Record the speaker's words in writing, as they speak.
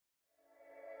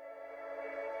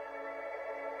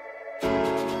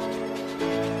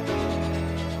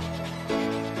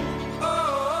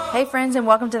Hey friends, and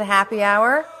welcome to the Happy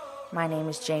Hour. My name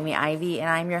is Jamie Ivey, and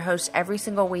I'm your host every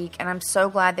single week, and I'm so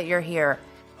glad that you're here.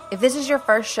 If this is your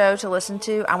first show to listen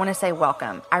to, I want to say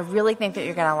welcome. I really think that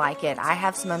you're going to like it. I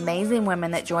have some amazing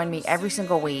women that join me every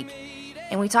single week,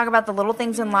 and we talk about the little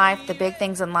things in life, the big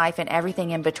things in life, and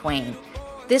everything in between.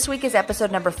 This week is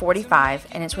episode number 45,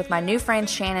 and it's with my new friend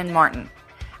Shannan Martin.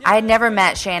 I had never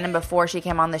met Shannan before she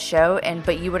came on the show,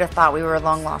 but you would have thought we were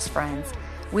long-lost friends.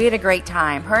 We had a great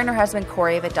time. Her and her husband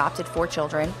Corey have adopted 4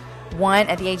 children, one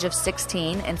at the age of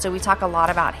 16, and so we talk a lot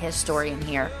about his story in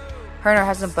here. Her and her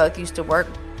husband both used to work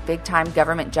big-time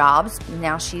government jobs.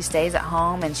 Now she stays at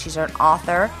home, and she's an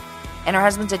author, and her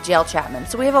husband's a jail chaplain.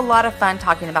 So we have a lot of fun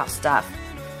talking about stuff.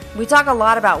 We talk a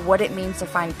lot about what it means to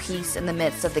find peace in the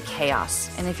midst of the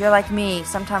chaos. And if you're like me,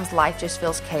 sometimes life just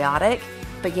feels chaotic,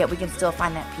 but yet we can still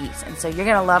find that peace. And so you're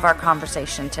going to love our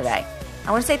conversation today. I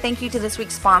want to say thank you to this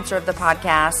week's sponsor of the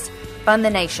podcast, Fund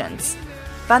the Nations.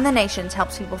 Fund the Nations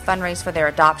helps people fundraise for their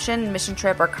adoption, mission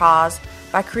trip, or cause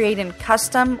by creating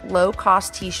custom,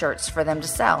 low-cost t-shirts for them to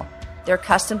sell. Their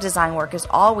custom design work is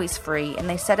always free, and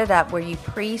they set it up where you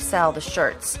pre-sell the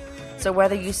shirts. So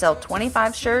whether you sell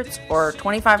 25 shirts or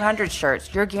 2,500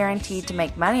 shirts, you're guaranteed to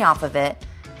make money off of it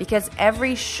because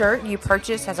every shirt you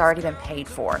purchase has already been paid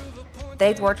for.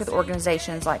 They've worked with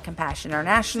organizations like Compassion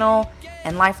International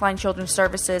and Lifeline Children's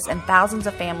Services and thousands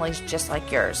of families just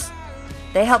like yours.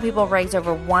 They help people raise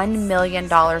over $1 million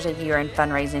a year in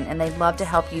fundraising, and they'd love to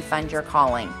help you fund your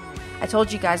calling. I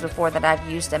told you guys before that I've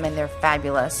used them and they're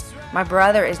fabulous. My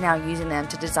brother is now using them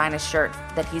to design a shirt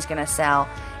that he's going to sell,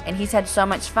 and he's had so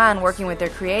much fun working with their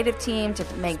creative team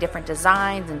to make different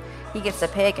designs, and he gets to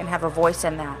pick and have a voice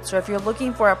in that. So if you're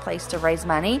looking for a place to raise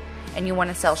money and you want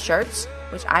to sell shirts,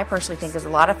 which I personally think is a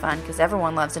lot of fun because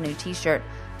everyone loves a new t-shirt,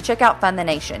 check out Fund the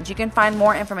Nations. You can find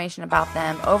more information about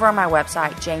them over on my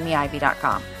website,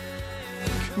 jamieivey.com.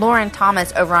 Lauren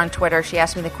Thomas over on Twitter, she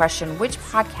asked me the question, which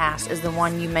podcast is the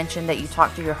one you mentioned that you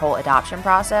talked through your whole adoption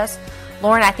process?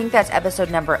 Lauren, I think that's episode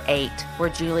number 8, where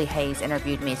Julie Hayes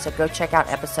interviewed me. So go check out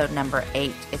episode number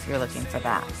 8 if you're looking for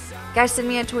that. Guys, send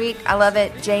me a tweet. I love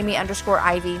it.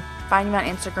 Jamie_Ivey. Find me on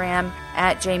Instagram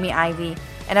at Jamie Ivey.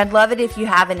 And I'd love it if you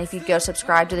haven't, if you'd go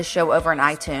subscribe to the show over on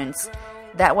iTunes.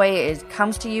 That way it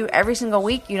comes to you every single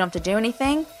week. You don't have to do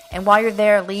anything. And while you're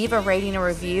there, leave a rating or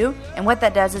review. And what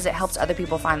that does is it helps other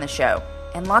people find the show.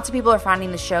 And lots of people are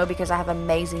finding the show because I have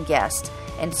amazing guests.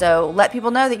 And so let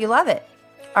people know that you love it.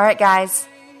 All right, guys.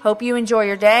 Hope you enjoy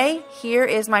your day. Here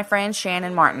is my friend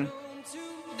Shannan Martin.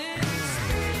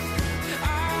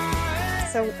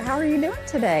 So how are you doing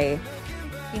today?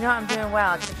 You know, I'm doing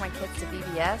well. I took my kids to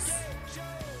VBS.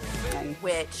 Nice.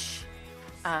 Which,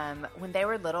 when they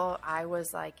were little, I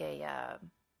was like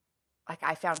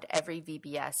I found every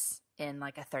VBS in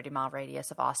like a 30-mile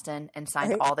radius of Austin and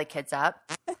signed all the kids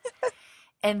up.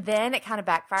 And then it kind of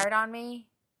backfired on me.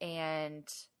 And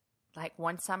like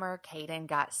one summer, Caden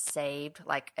got saved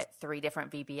like at 3 different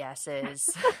VBSs.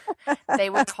 They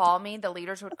would call me, the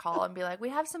leaders would call and be like, we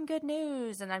have some good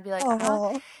news. And I'd be like,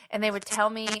 and they would tell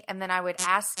me, and then I would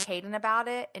ask Caden about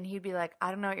it, and he'd be like,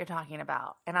 I don't know what you're talking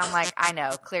about. And I'm like, I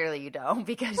know, clearly you don't,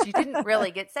 because you didn't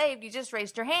really get saved. You just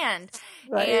raised your hand.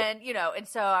 Right. And, and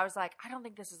so I was like, I don't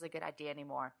think this is a good idea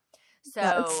anymore.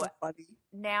 So funny.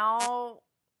 Now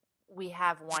we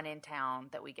have one in town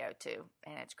that we go to,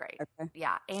 and it's great. Okay.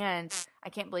 Yeah. And I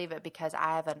can't believe it because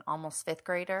I have an almost 5th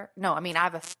grader. No, I mean,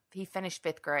 he finished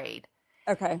 5th grade.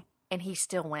 Okay. And he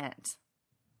still went.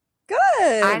 Good.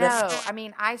 I know. I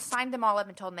mean, I signed them all up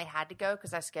and told them they had to go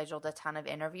because I scheduled a ton of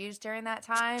interviews during that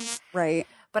time. Right.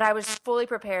 But I was fully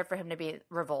prepared for him to be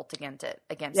revolt against it,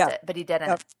 but he didn't.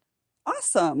 Yep.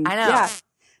 Awesome. I know. Yeah.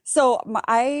 So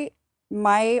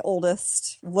my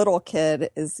oldest little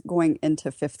kid is going into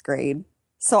 5th grade.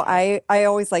 So I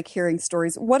always like hearing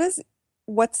stories.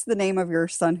 What's the name of your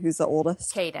son who's the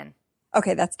oldest? Caden.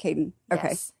 Okay, that's Caden. Okay.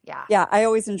 Yes. Yeah. Yeah, I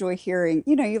always enjoy hearing,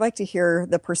 you like to hear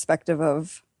the perspective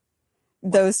of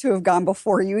those who have gone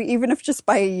before you, even if just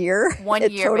by a year.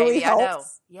 1 year, totally baby. helps. I know.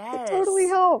 Yes. It totally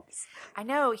helps. I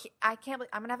know. I can't believe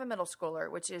I'm going to have a middle schooler,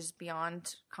 which is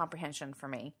beyond comprehension for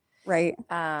me. Right.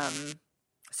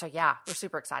 So yeah, we're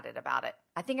super excited about it.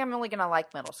 I think I'm only going to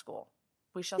like middle school.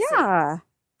 We shall see. Yeah,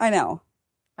 I know.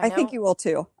 I think you will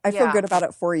too. I feel good about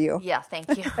it for you. Yeah,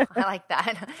 thank you. I like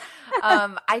that.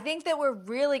 I think that we're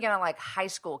really going to like high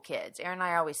school kids. Aaron and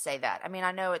I always say that. I mean,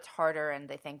 I know it's harder and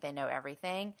they think they know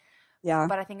everything. Yeah.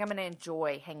 But I think I'm going to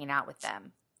enjoy hanging out with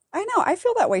them. I know. I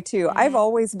feel that way too. Mm-hmm. I've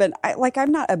always been,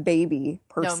 I'm not a baby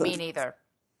person. No, me neither.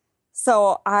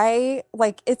 So I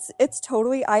like it's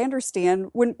totally I understand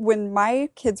when my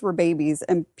kids were babies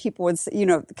and people would say,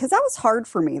 because that was hard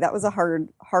for me. That was a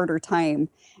harder time.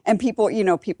 And people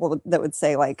that would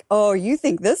say like, "Oh, you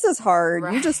think this is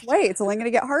hard? You just Right. wait. It's only going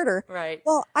to get harder." Right.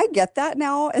 Well, I get that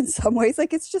now in some ways.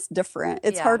 Like it's just different.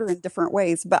 It's Yeah. harder in different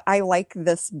ways, but I like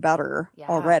this better Yeah.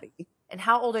 already. And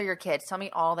how old are your kids? Tell me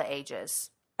all the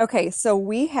ages. Okay, so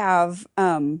we have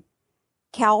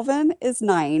Calvin is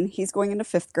 9. He's going into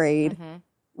 5th grade. Mm-hmm.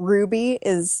 Ruby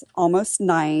is almost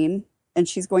 9 and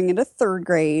she's going into 3rd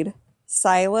grade.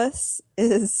 Silas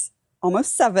is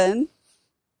almost 7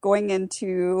 going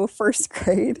into 1st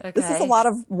grade. This is a Okay. lot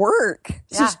of work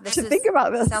Yeah, to think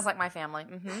about this. sounds like my family.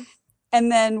 Mm-hmm.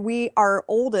 And then our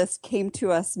oldest came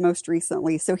to us most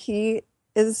recently. So he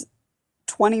is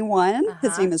 21.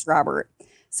 His Uh-huh. name is Robert.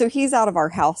 So he's out of our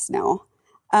house now,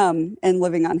 and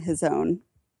living on his own.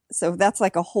 So that's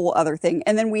like a whole other thing.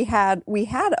 And then we had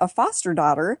a foster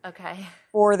daughter Okay.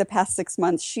 for the past 6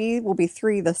 months. She will be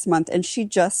 3 this month, and she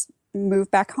just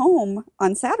moved back home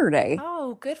on Saturday.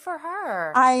 Oh, good for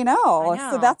her. I know. I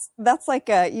So know. that's like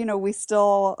we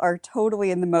still are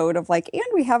totally in the mode of like, and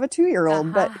we have a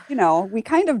 2-year-old, but Uh-huh. we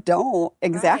kind of don't Right.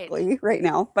 exactly right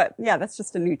now. But yeah, that's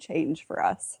just a new change for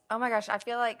us. Oh my gosh, I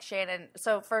feel like Shannon.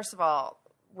 So first of all,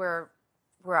 we're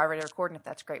already recording. If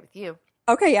that's great with you.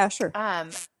 Okay, yeah, sure.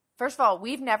 First of all,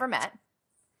 we've never met,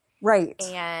 Right.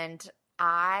 and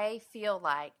I feel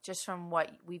like just from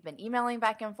what we've been emailing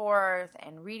back and forth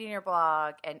and reading your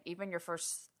blog and even your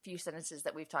first few sentences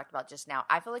that we've talked about just now,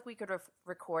 I feel like we could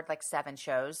record like 7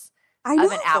 shows I of know.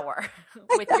 an hour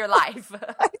with your life.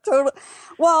 I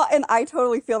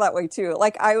totally feel that way too.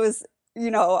 Like I was,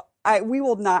 we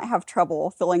will not have trouble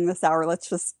filling this hour. Let's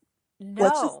just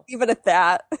No, leave it at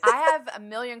that. I have a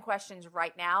million questions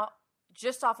right now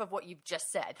just off of what you've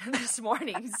just said this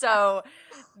morning. So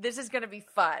this is going to be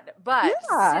fun. But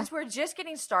Yeah. since we're just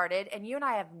getting started and you and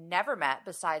I have never met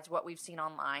besides what we've seen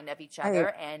online of each other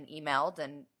Right. and emailed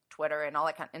and Twitter and all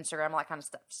that kind of Instagram, all that kind of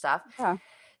stuff. Yeah.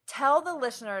 Tell the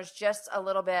listeners just a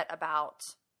little bit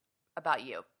about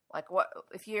you. Like what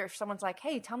if someone's like,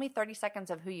 "Hey, tell me 30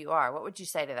 seconds of who you are." What would you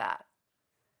say to that?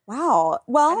 Wow. I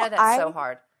Well, know that's so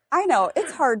hard. I know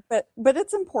it's hard, but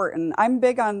it's important. I'm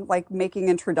big on like making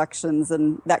introductions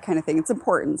and that kind of thing. It's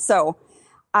important. So,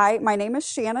 my name is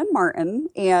Shannan Martin,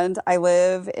 and I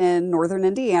live in northern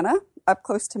Indiana, up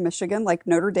close to Michigan, like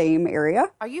Notre Dame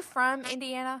area. Are you from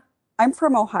Indiana? I'm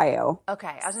from Ohio, Okay.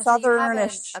 I was going to say you have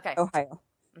southernish okay. Ohio.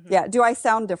 Mhm. Yeah. Do I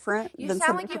sound different You than sound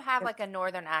some like you people? have like a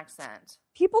northern accent.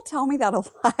 People tell me that a lot.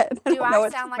 I Do don't know I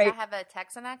what sound to like I make. have a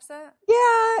Texan accent? Yeah,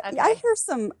 I Okay.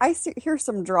 hear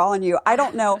some drawl in you. I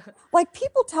don't know. Like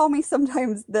people tell me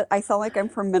sometimes that I sound like I'm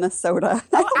from Minnesota.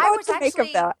 I Oh, don't know what to make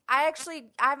of that. I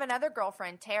have another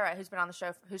girlfriend, Tara, who's been on the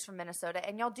show, who's from Minnesota,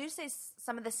 and y'all do say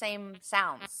some of the same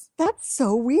sounds. That's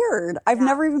so weird. I've Yeah.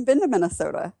 never even been to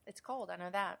Minnesota. It's cold, I know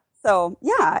that. So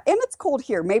yeah, and it's cold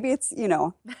here. Maybe it's,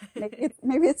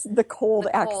 maybe it's the cold The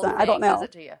cold accent. I don't thing does know.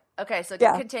 it to you. Okay, so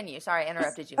Yeah. continue. Sorry, I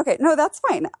interrupted you. Okay, no, that's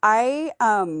fine.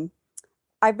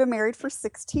 I've been married for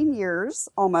 16 years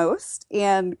almost,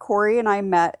 and Corey and I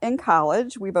met in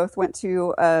college. We both went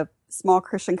to a small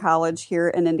Christian college here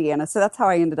in Indiana. So that's how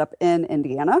I ended up in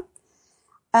Indiana.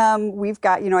 We've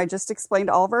got, I just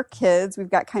explained all of our kids. We've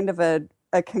got kind of a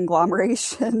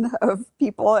conglomeration of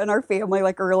people in our family.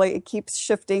 Like really, it keeps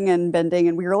shifting and bending,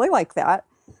 and we really like that.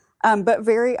 But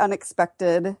very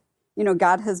unexpected.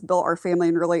 God has built our family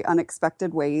in really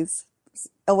unexpected ways,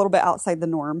 a little bit outside the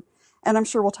norm. And I'm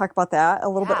sure we'll talk about that a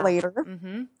little bit later.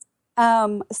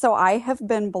 Mm-hmm. So I have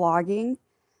been blogging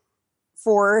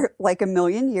for like a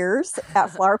million years at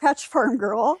Flower Patch Farm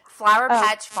Girl. Flower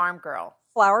Patch Farm Girl.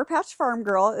 Flower Patch Farm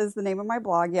Girl is the name of my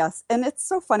blog, yes. And it's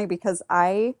so funny because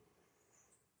I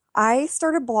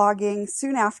started blogging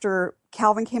soon after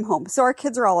Calvin came home. So our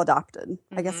kids are all adopted.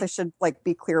 I guess I should like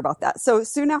be clear about that. So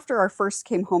soon after our first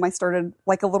came home, I started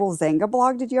like a little Zanga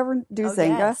blog. Did you ever do Oh,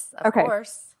 Zanga? yes, of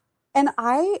course. And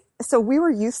so we were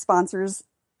youth sponsors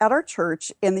at our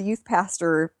church, and the youth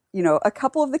pastor, a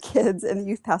couple of the kids and the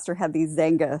youth pastor had these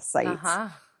Zanga sites. Uh-huh.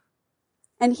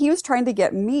 And he was trying to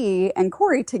get me and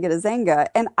Corey to get a Zanga.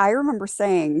 And I remember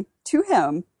saying to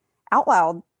him out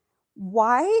loud,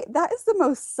 why? That is the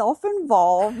most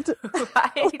self-involved.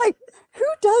 Right. Like, who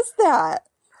does that?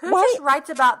 Who Why? just writes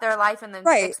about their life and then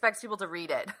Right. expects people to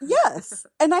read it? Yes.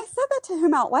 And I said that to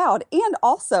him out loud. And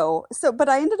also, but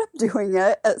I ended up doing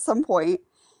it at some point.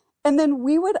 And then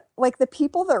we would, like, the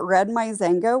people that read my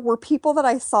Zanga were people that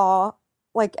I saw,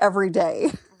 like, every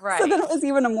day. Right. So then it was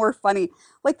even a more funny,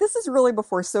 like, this is really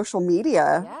before social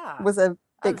media Yeah. was a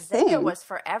big Zanga thing. was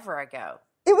forever ago.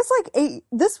 It was like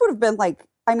this would have been like,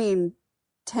 I mean,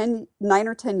 9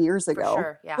 or 10 years For ago,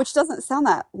 sure. Yeah. which doesn't sound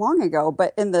that long ago,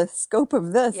 but in the scope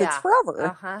of this, it's Yeah. forever.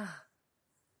 Uh-huh.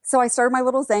 So I started my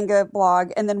little Zanga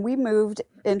blog, and then we moved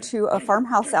into a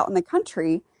farmhouse out in the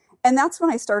country. And that's when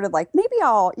I started like, maybe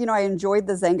I enjoyed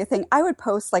the Zanga thing. I would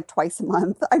post like twice a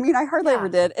month. I mean, I hardly ever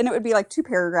Yeah. did. And it would be like 2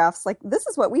 paragraphs, like, this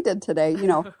is what we did today,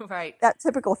 Right. that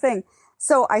typical thing.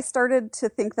 So I started to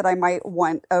think that I might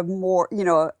want a more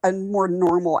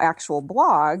normal actual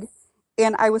blog.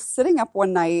 And I was sitting up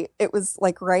one night, it was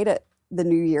like right at the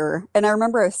new year. And I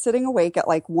remember I was sitting awake at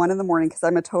like 1 a.m. because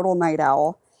I'm a total night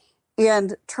owl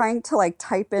and trying to like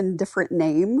type in different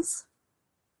names.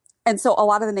 And so a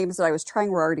lot of the names that I was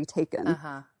trying were already taken.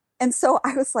 Uh-huh. And so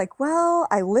I was like, well,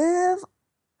 I live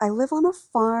on a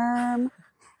farm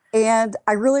and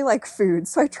I really like food.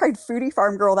 So I tried Foodie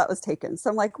Farm Girl, that was taken.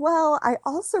 So I'm like, well, I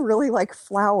also really like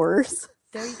flowers.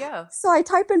 There you go. So I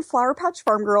type in Flower Patch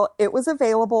Farm Girl, it was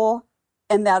available,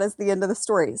 and that is the end of the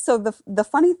story. So the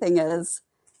funny thing is,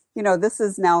 this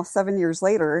is now 7 years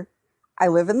later. I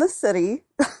live in the city.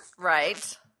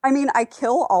 Right. I mean, I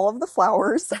kill all of the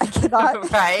flowers. I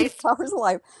cannot Right. keep flowers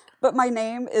alive. But my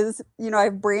name is,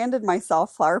 I've branded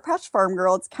myself Flower Patch Farm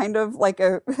Girl. It's kind of like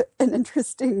an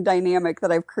interesting dynamic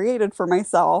that I've created for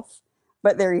myself.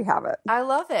 But there you have it. I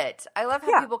love it. I love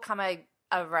how Yeah. people come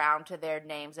around to their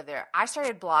names I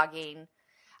started blogging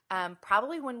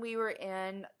probably when we were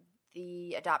in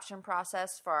the adoption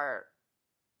process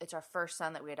it's our first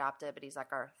son that we adopted, but he's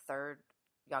like our third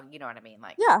young, you know what I mean?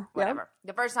 Like, Yeah. whatever.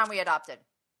 The first time we adopted.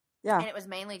 Yeah. And it was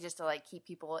mainly just to like keep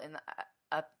people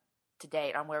up to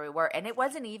date on where we were. And it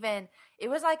wasn't even, it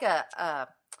was like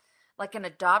like an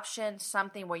adoption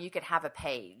something where you could have a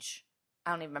page.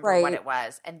 I don't even remember what it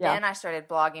was. And then I started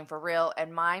blogging for real.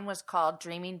 And mine was called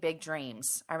Dreaming Big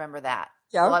Dreams. I remember that.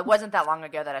 Yeah. Well, it wasn't that long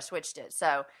ago that I switched it.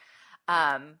 So,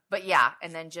 but yeah.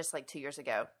 And then just like 2 years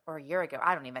ago or a year ago,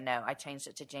 I don't even know. I changed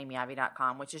it to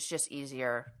jamieivy.com, which is just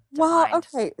easier to find.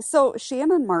 Okay. So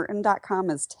shannonmartin.com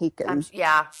is taken.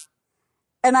 Yeah.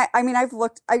 And I mean, I've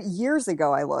looked years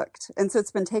ago. I looked, and so it's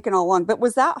been taken all along. But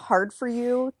was that hard for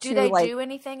you to Do they like? do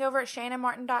anything over at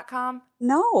shannonmartin.com?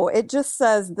 No, it just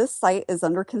says this site is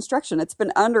under construction. It's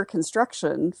been under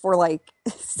construction for like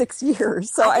 6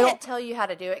 years. So I can't tell you how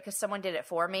to do it because someone did it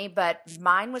for me, but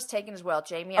mine was taken as well,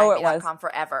 it was. jamieivy.com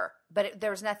forever. But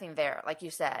there was nothing there, like you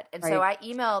said. And so I Right.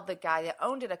 getting the guy that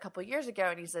owned it a couple of years ago,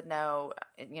 and he said, no,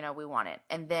 we want it.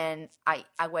 And then I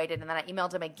waited, and then I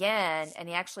emailed him again, and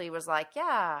he actually was like,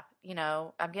 yeah,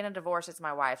 I'm getting a divorce. It's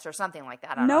my wife's or something like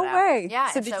that. I No don't know. way. Yeah.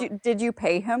 So did you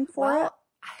pay him for it? Well,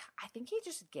 I think he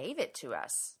just gave it to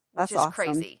us, which That's is awesome.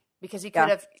 crazy because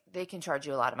Yeah. they can charge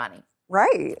you a lot of money.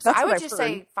 Right. So That's I what would I've just heard.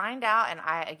 say find out, and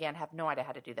I, again, have no idea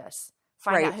how to do this.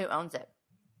 Find Right. out who owns it,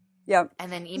 Yep.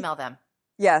 and then email them.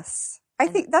 Yes. I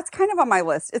think that's kind of on my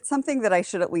list. It's something that I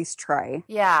should at least try.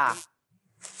 Yeah.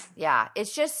 Yeah.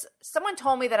 It's just, someone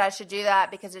told me that I should do that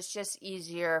because it's just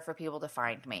easier for people to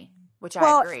find me, which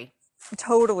I agree.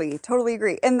 Totally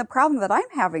agree. And the problem that I'm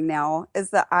having now is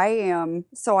that I'm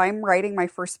writing my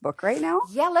first book right now.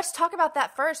 Yeah, let's talk about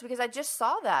that first because I just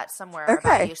saw that somewhere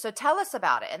Okay. about you. So tell us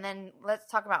about it, and then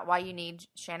let's talk about why you need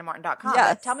shannonmartin.com.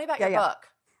 Yes. But tell me about Yeah, your yeah.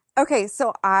 book. Okay,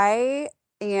 so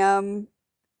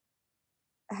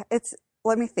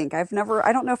let me think. I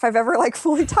don't know if I've ever like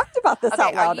fully talked about this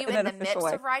out loud Are you in in an the midst official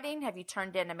way. of writing? Have you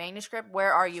turned in a manuscript?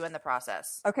 Where are you in the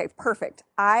process? Okay, perfect.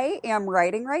 I am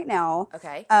writing right now.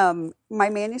 Okay. My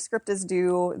manuscript is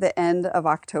due the end of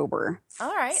October.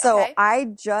 All right. So okay. I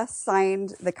just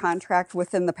signed the contract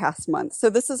within the past month. So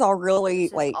this is all really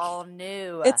This is like all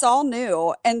new. it's all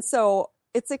new. And so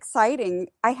it's exciting.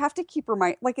 I have to keep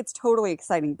it's totally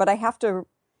exciting, but I have to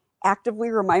actively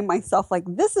remind myself like,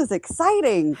 this is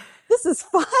exciting. This is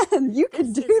fun. You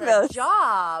can do This is a this.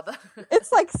 job.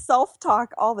 It's like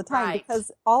self-talk all the time Right.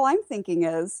 because all I'm thinking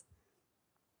is,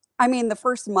 I mean, the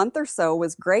first month or so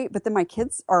was great, but then my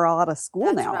kids are all out of school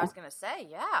That's now. what I was going to say.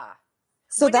 Yeah.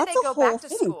 So When that's did they a go whole back to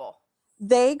thing. school?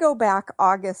 They go back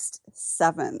August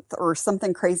 7th or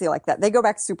something crazy like that. They go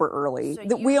back super early.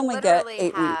 So We only get literally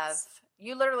 8 have, weeks.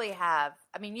 You literally have,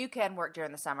 I mean, you can work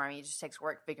during the summer. I mean, it just takes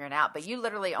work figuring it out. But you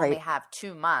literally only Right. have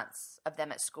 2 months of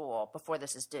them at school before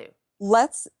this is due.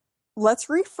 Let's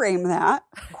reframe that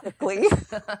quickly.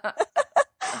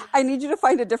 I need you to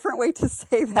find a different way to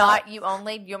say that. Not you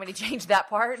only. You want me to change that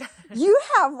part? You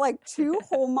have like 2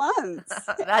 whole months.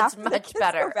 That's after the much kids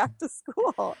better. Go back to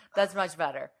school. That's much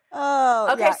better. Oh,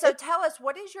 Okay, yeah. so tell us,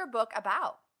 what is your book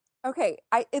about? Okay,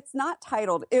 it's not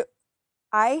titled.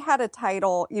 I had a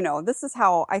title, this is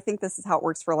how it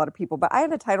works for a lot of people, but I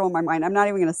had a title in my mind. I'm not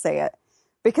even going to say it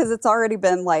because it's already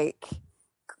been like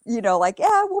like,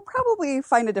 yeah, we'll probably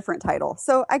find a different title.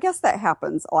 So I guess that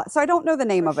happens a lot. So I don't know the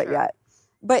name For of it sure. yet,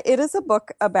 but it is a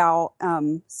book about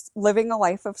living a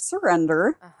life of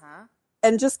surrender Uh-huh.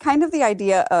 and just kind of the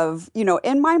idea of,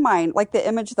 in my mind, like the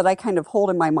image that I kind of hold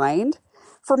in my mind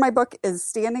for my book is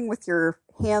standing with your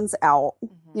hands out.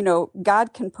 Mm-hmm.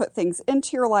 God can put things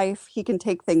into your life, He can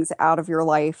take things out of your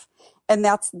life. And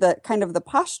that's the kind of the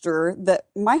posture that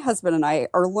my husband and I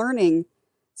are learning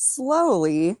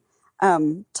slowly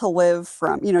to live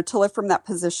from that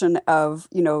position of,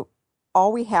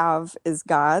 all we have is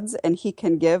God's and He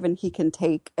can give and He can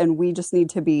take. And we just need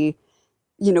to be,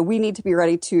 we need to be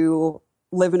ready to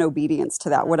live in obedience to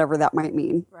that, whatever that might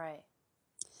mean. Right.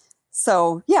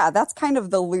 So yeah, that's kind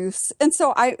of the loose. And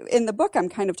so in the book, I'm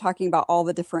kind of talking about all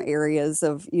the different areas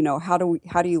of, how do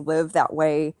you live that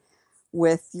way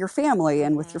with your family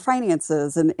and with your Mm-hmm.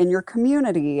 finances and in your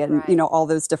community and, Right. all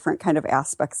those different kind of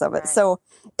aspects of it. Right. So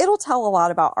it'll tell a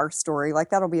lot about our story. Like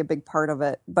that'll be a big part of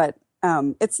it, but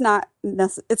it's not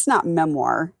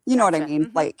memoir. You know what I Gotcha. mean?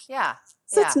 Mm-hmm. Like, Yeah.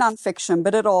 so it's Yeah. nonfiction,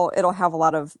 but it'll have a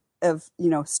lot of,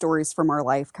 stories from our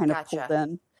life kind of pulled Gotcha.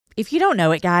 in. If you don't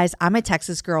know it, guys, I'm a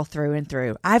Texas girl through and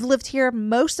through. I've lived here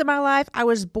most of my life. I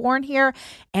was born here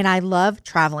and I love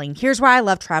traveling. Here's why I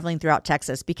love traveling throughout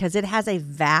Texas because it has a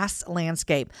vast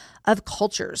landscape of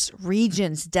cultures,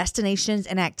 regions, destinations,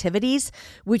 and activities,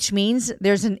 which means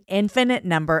there's an infinite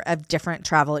number of different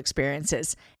travel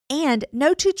experiences. And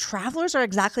no two travelers are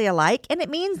exactly alike, and it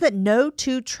means that no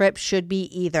two trips should be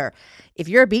either. If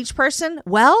you're a beach person,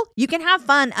 well, you can have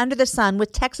fun under the sun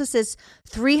with Texas's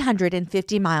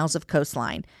 350 miles of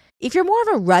coastline. If you're more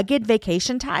of a rugged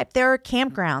vacation type, there are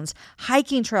campgrounds,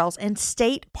 hiking trails, and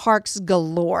state parks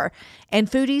galore. And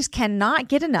foodies cannot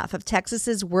get enough of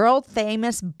Texas's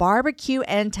world-famous barbecue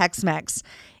and Tex-Mex.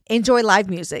 Enjoy live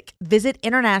music, visit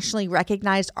internationally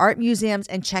recognized art museums,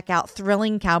 and check out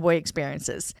thrilling cowboy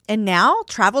experiences. And now,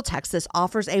 Travel Texas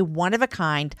offers a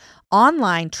one-of-a-kind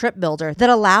online trip builder that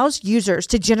allows users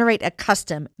to generate a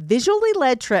custom, visually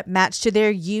led trip matched to their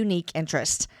unique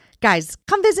interests. Guys,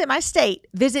 come visit my state.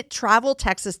 Visit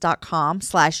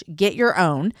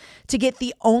traveltexas.com/get-your-own to get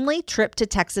the only trip to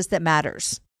Texas that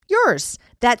matters. Yours.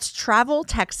 That's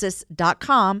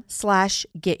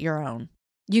traveltexas.com/get-your-own.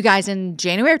 You guys, in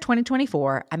January of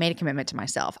 2024, I made a commitment to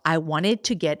myself. I wanted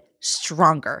to get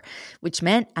stronger, which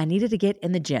meant I needed to get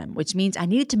in the gym, which means I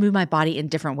needed to move my body in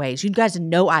different ways. You guys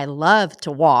know I love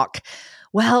to walk.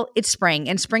 Well, it's spring,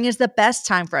 and spring is the best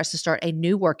time for us to start a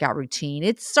new workout routine.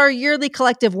 It's our yearly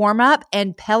collective warm-up,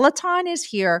 and Peloton is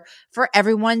here for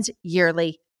everyone's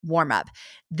yearly warm-up.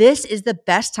 This is the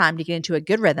best time to get into a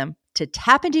good rhythm, to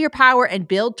tap into your power and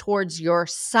build towards your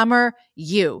summer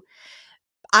you.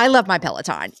 I love my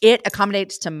Peloton. It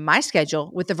accommodates to my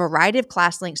schedule with a variety of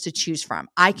class links to choose from.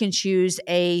 I can choose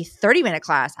a 30-minute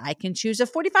class. I can choose a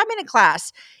 45-minute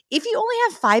class. If you only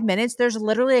have 5 minutes, there's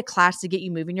literally a class to get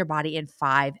you moving your body in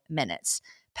 5 minutes.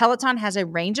 Peloton has a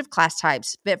range of class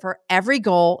types fit for every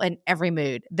goal and every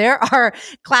mood. There are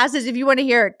classes if you want to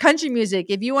hear country music,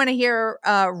 if you want to hear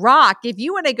rock, if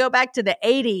you want to go back to the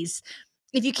 80s.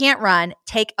 If you can't run,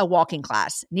 take a walking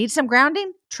class. Need some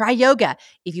grounding? Try yoga.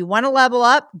 If you want to level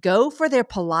up, go for their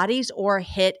Pilates or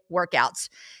HIIT workouts.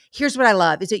 Here's what I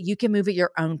love is that you can move at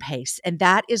your own pace. And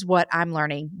that is what I'm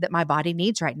learning that my body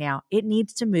needs right now. It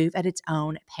needs to move at its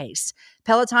own pace.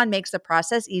 Peloton makes the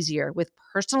process easier with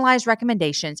personalized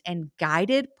recommendations and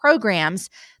guided programs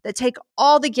that take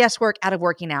all the guesswork out of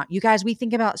working out. You guys, we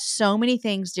think about so many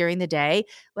things during the day.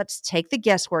 Let's take the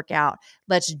guesswork out.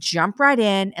 Let's jump right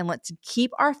in and let's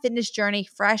keep our fitness journey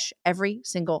fresh every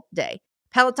single day.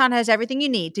 Peloton has everything you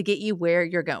need to get you where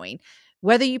you're going.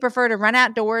 Whether you prefer to run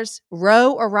outdoors,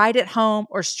 row or ride at home,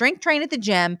 or strength train at the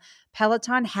gym,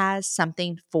 Peloton has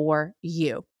something for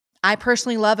you. I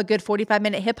personally love a good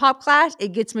 45-minute hip hop class.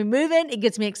 It gets me moving. It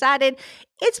gets me excited.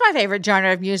 It's my favorite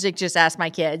genre of music. Just ask my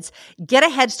kids. Get a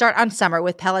head start on summer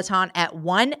with Peloton at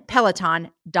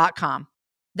onepeloton.com.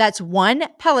 That's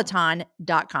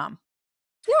onepeloton.com.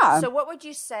 Yeah. So what would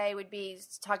you say would be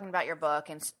talking about your book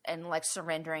and like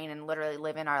surrendering and literally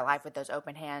living our life with those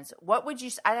open hands? What would you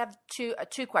I have two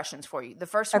questions for you. The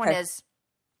first one Okay. is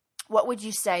what would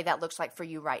you say that looks like for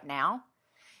you right now?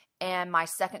 And my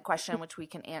second question, which you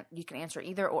can answer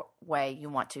either way you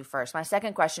want to first. My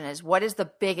second question is what is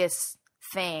the biggest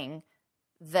thing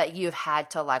that you've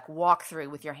had to like walk through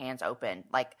with your hands open?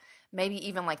 Like maybe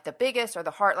even like the biggest or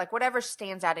the heart, like whatever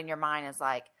stands out in your mind is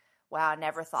like, wow, I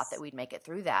never thought that we'd make it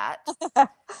through that. Okay.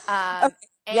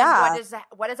 And Yeah.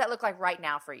 what does that look like right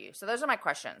now for you? So those are my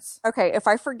questions. Okay. If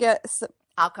I forget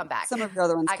I'll come back. some of your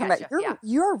other ones, I come gotcha. back.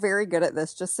 You're very good at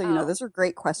this, just so you know. Oh, Those are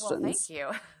great well, questions. thank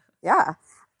you. Yeah.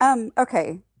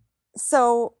 Okay.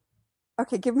 So,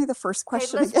 okay, give me the first Okay,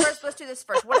 question let's again. let's do this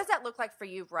first. What does that look like for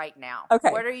you right now?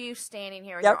 Okay. What are you standing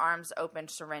here with Yep. your arms open,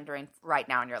 surrendering right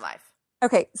now in your life?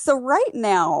 Okay, so right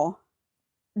now,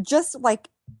 just like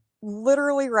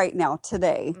literally right now,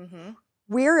 today, Mm-hmm.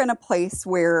 we're in a place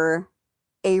where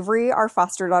Avery, our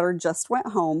foster daughter, just went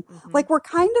home. Mm-hmm. Like we're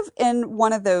kind of in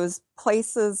one of those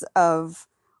places of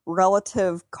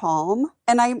relative calm.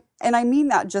 And I mean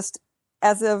that just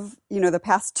as of, the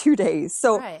past 2 days.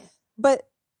 So, Right.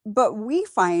 but we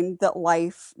find that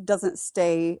life doesn't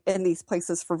stay in these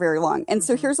places for very long. And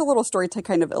so Mm-hmm. here's a little story to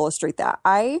kind of illustrate that.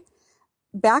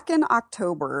 Back in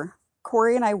October,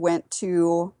 Corey and I went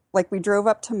to, we drove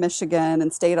up to Michigan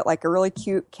and stayed at like a really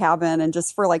cute cabin and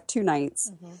just for like 2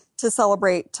 nights Mm-hmm. to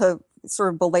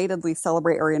sort of belatedly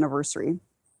celebrate our anniversary.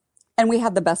 And we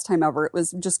had the best time ever. It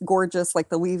was just gorgeous. Like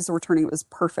the leaves were turning. It was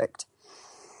perfect.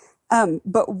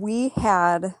 But we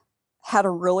had a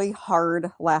really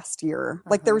hard last year.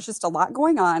 Like there was just a lot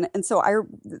going on. And so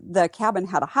the cabin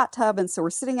had a hot tub. And so we're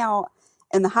sitting out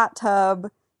in the hot tub,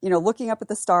 looking up at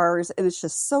the stars, and it's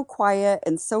just so quiet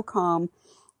and so calm.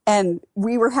 And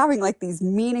we were having like these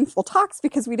meaningful talks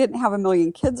because we didn't have a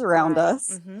million kids around Right.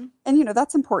 us. Mm-hmm. And,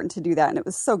 that's important to do that. And it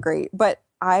was so great. But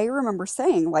I remember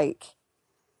saying like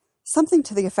something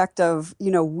to the effect of,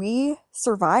 we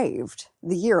survived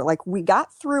the year. Like we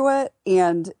got through it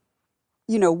and,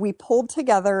 we pulled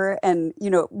together and,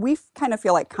 we kind of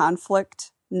feel like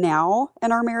conflict now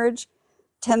in our marriage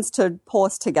tends to pull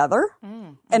us together.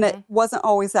 Mm-hmm. And it wasn't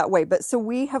always that way. But so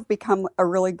we have become a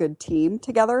really good team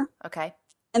together. Okay.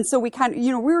 And so we kind of,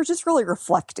 we were just really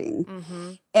reflecting.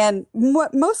 Mm-hmm. And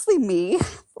mostly me,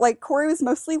 like Corey was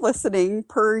mostly listening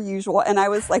per usual. And I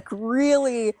was like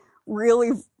really,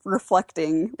 really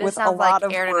reflecting This with a sounds lot like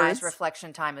of Aaron and I's words.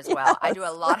 reflection time as well. I do a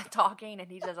lot of talking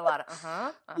and he does a lot of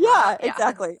Yeah,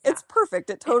 exactly. Yeah. It's perfect.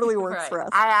 It totally works Right. for us.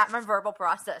 I'm a verbal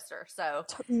processor, so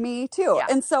Me too. Yeah.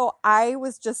 And so I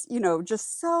was just,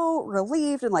 just so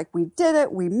relieved and like, we did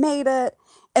it, we made it.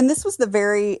 And this was the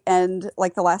very end,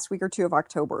 like the last week or 2 of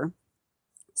October.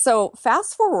 So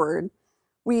fast forward,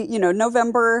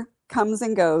 November comes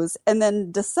and goes. And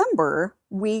then December,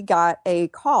 we got a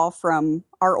call from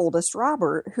our oldest,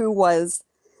 Robert,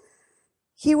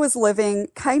 he was living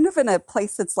kind of in a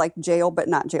place that's like jail, but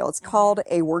not jail. It's called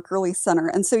a work release center.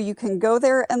 And so you can go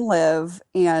there and live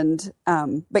and,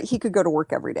 but he could go to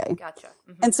work every day. gotcha.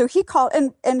 Mm-hmm. And so he called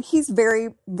and he's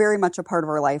very, very much a part of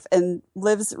our life and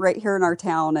lives right here in our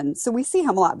town. And so we see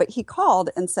him a lot, but he called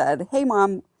and said, "Hey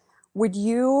Mom,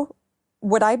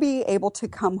 would I be able to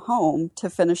come home to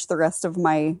finish the rest of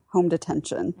my home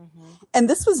detention?" Mm-hmm. And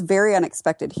this was very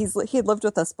unexpected. He had lived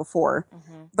with us before,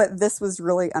 Mm-hmm. but this was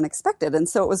really unexpected. And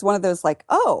so it was one of those like,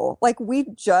 oh, like we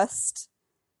just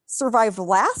survived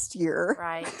last year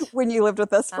Right. when you lived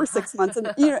with us for 6 months. And,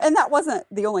 and that wasn't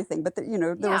the only thing, but there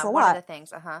was a one lot. of the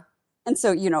things. And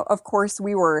so, of course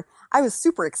I was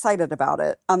super excited about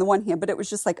it on the one hand, but it was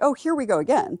just like, oh, here we go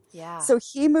again. Yeah. So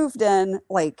he moved in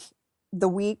like the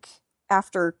week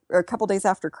after, or a couple days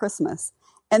after Christmas.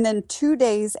 And then 2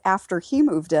 days after he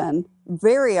moved in,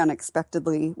 very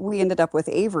unexpectedly, we ended up with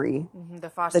Avery, the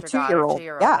foster the 2-year-old. daughter,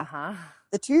 2-year-old. Yeah,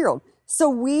 the 2-year-old.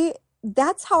 So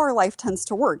that's how our life tends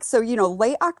to work. So,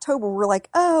 late October, we're like,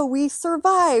 oh, we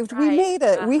survived. We Right. made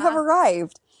it. We have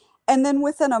arrived. And then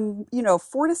within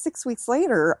 4 to 6 weeks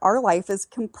later, our life is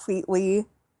completely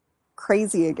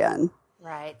crazy again.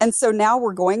 Right. And so now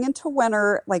we're going into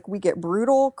winter, like we get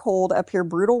brutal cold up here,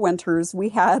 brutal winters. We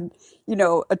had,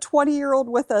 a 20-year-old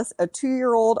with us, a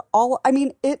 2-year-old,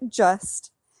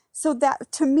 so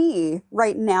that to me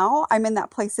right now, I'm in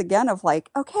that place again of like,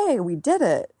 okay, we did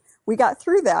it. We got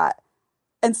through that.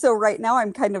 And so right now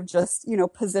I'm kind of just,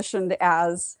 positioned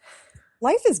as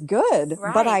life is good,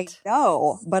 but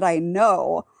I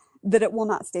know that it will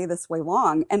not stay this way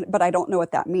long. But I don't know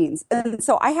what that means. And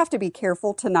so I have to be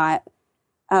careful to not,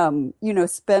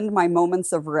 spend my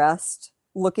moments of rest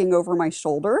looking over my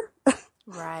shoulder.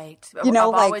 Right. I'm like,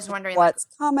 always wondering what's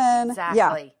coming.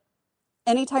 Exactly.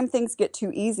 Yeah. Anytime things get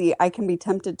too easy, I can be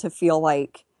tempted to feel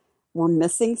like we're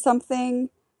missing something.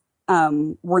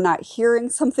 We're not hearing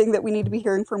something that we need to be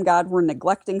hearing from God. We're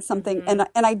neglecting something. Mm-hmm.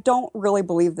 And I don't really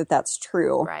believe that that's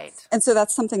true. Right. And so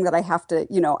that's something that I have to,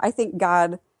 I think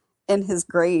God in his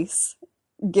grace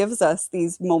gives us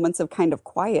these moments of kind of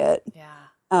quiet. Yeah.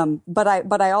 But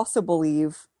I also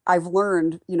believe I've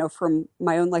learned, from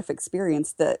my own life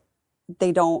experience that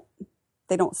they don't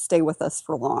stay with us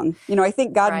for long. I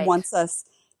think God wants us.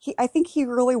 I think he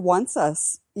really wants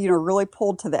us, really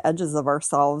pulled to the edges of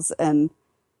ourselves and,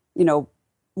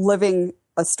 living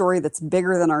a story that's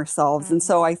bigger than ourselves. Mm-hmm. And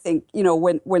so I think,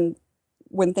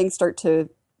 when things start to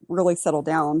really settle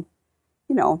down,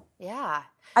 Yeah.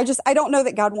 I don't know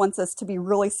that God wants us to be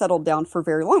really settled down for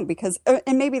very long because,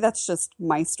 and maybe that's just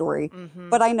my story,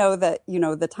 but I know that,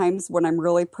 the times when I'm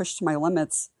really pushed to my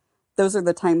limits, those are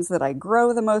the times that I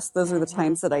grow the most. Those are the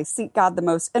times that I seek God the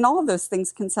most. And all of those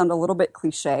things can sound a little bit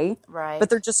cliche, Right. but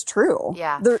they're just true.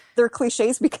 Yeah. They're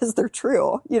cliches because they're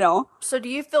true, So do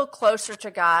you feel closer to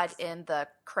God in the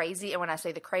crazy? And when I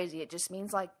say the crazy, it just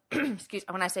means like,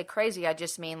 when I say crazy, I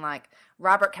just mean like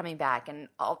Robert coming back and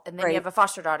then you have a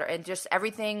foster daughter and just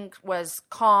everything was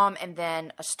calm and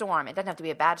then a storm. It doesn't have to be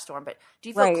a bad storm, but do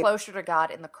you feel closer to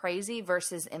God in the crazy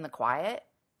versus in the quiet?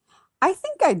 I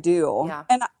think I do. Yeah.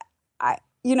 And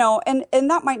and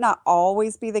that might not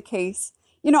always be the case.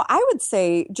 I would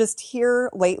say just here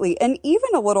lately, and even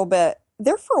a little bit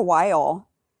there for a while,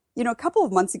 a couple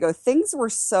of months ago, things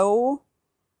were so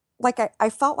like I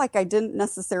felt like I didn't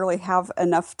necessarily have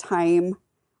enough time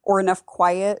or enough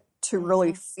quiet to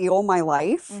really feel my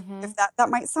life. If that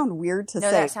might sound weird to say.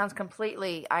 No, that sounds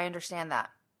completely, I understand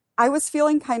that. I was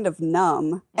feeling kind of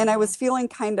numb and I was feeling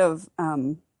kind of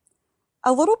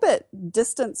a little bit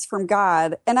distance from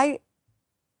God. And I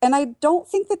don't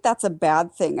think that that's a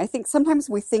bad thing. I think sometimes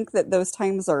we think that those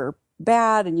times are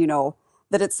bad and,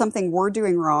 that it's something we're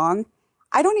doing wrong.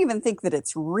 I don't even think that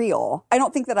it's real. I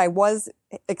don't think that I was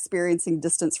experiencing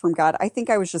distance from God. I think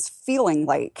I was just feeling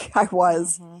like I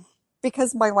was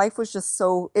because my life was just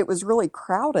it was really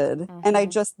crowded. And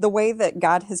the way that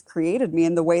God has created me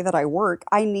and the way that I work,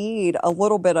 I need a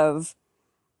little bit of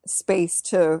space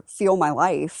to feel my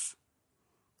life.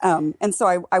 And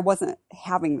so I wasn't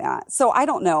having that. So I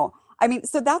don't know. I mean,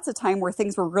 so that's a time where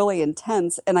things were really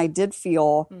intense and I did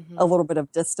feel a little bit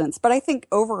of distance. But I think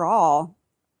overall,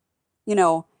 when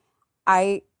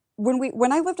I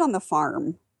lived on the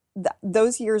farm,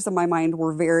 those years of my mind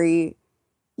were very,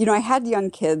 I had young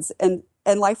kids and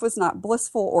life was not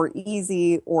blissful or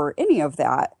easy or any of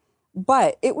that,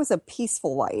 but it was a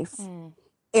peaceful life.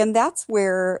 And that's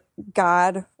where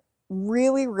God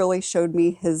really, really showed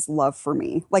me his love for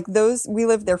me. Like we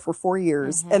lived there for 4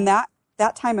 years. And that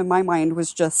time in my mind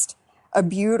was just a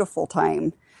beautiful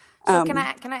time. So can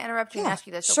I interrupt you and ask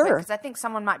you this real quick? Sure. Because I think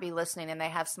someone might be listening and they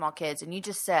have small kids and you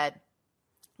just said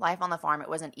life on the farm, it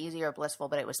wasn't easy or blissful,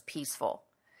 but it was peaceful.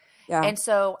 Yeah. And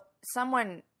so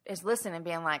someone is listening and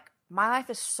being like, my life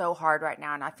is so hard right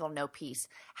now and I feel no peace.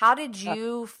 How did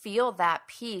you feel that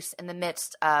peace in the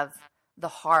midst of the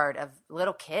heart of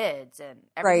little kids and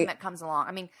everything that comes along?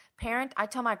 I mean, I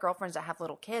tell my girlfriends that have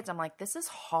little kids, I'm like, this is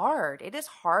hard. It is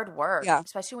hard work,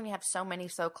 especially when you have so many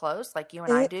so close like you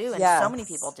and I do and so many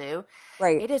people do.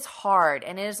 Right. It is hard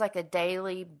and it is like a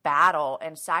daily battle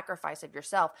and sacrifice of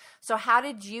yourself. So how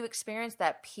did you experience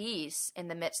that peace in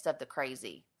the midst of the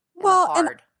crazy and the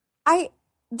hard? And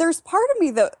there's part of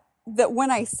me that when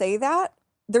I say that,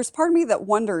 there's part of me that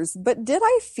wonders, but did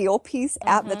I feel peace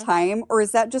at the time? Or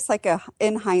is that just like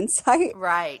in hindsight?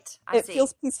 Right. It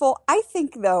feels peaceful. I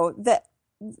think though that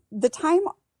the time,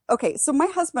 okay, so my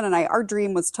husband and I, our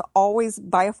dream was to always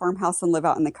buy a farmhouse and live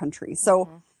out in the country.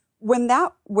 So when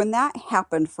that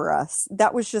happened for us,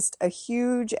 that was just a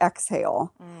huge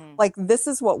exhale. Like, this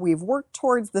is what we've worked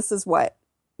towards. This is what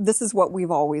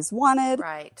we've always wanted.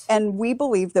 Right. And we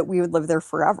believed that we would live there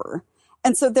forever.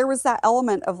 And so there was that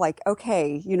element of like,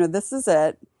 okay, this is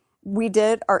it.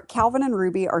 Calvin and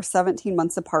Ruby are 17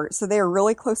 months apart. So they are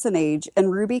really close in age.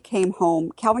 And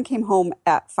Calvin came home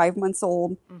at 5 months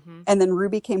old. And then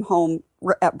Ruby came home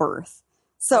at birth.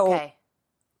 So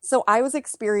I was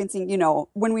experiencing,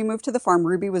 when we moved to the farm,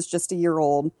 Ruby was just a year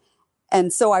old.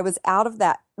 And so I was out of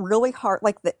that really hard,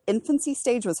 like the infancy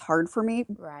stage was hard for me,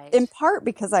 in part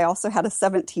because I also had a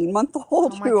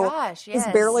 17-month-old who was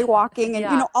barely walking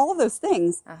and, all of those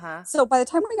things. So by the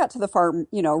time we got to the farm,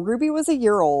 Ruby was a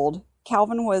year old.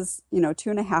 Calvin was,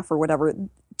 2.5 or whatever.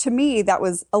 To me, that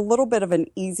was a little bit of an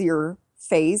easier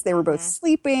phase. They were both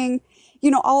sleeping,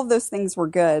 all of those things were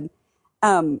good.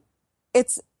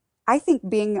 I think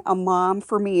being a mom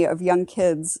for me of young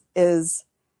kids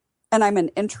and I'm an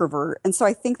introvert. And so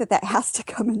I think that has to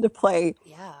come into play.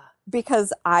 Yeah.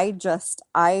 Because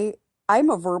I'm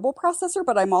a verbal processor,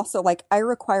 but I'm also like, I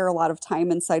require a lot of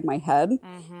time inside my head.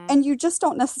 And you just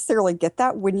don't necessarily get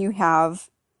that when you have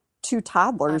two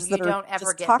toddlers that are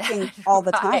just talking all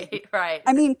the time. Right.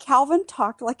 I mean, Calvin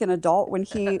talked like an adult when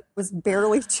he was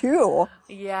barely 2.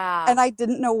 Yeah. And I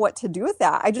didn't know what to do with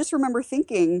that. I just remember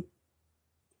thinking,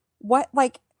 what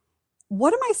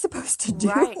am I supposed to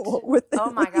do with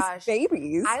these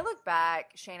babies? I look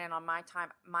back, Shannan, on my time.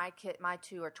 My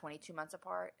 2 are 22 months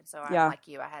apart. And so I'm like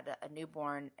you. I had a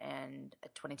newborn and a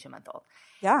 22-month-old.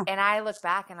 Yeah. And I look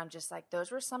back and I'm just like,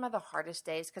 those were some of the hardest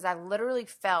days because I literally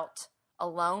felt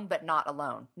alone, but not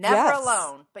alone. Never Yes.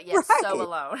 alone, but yet Right. so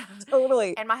alone.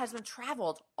 Totally. And my husband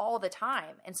traveled all the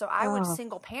time. And so I would Oh.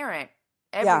 single parent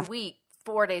every Yeah. week,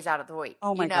 4 days out of the week.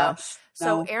 Oh my you know? gosh.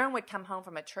 So No. Aaron would come home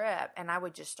from a trip and I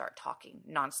would just start talking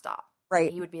nonstop.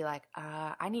 Right. He would be like,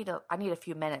 I need a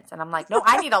few minutes. And I'm like, no,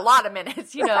 I need a lot of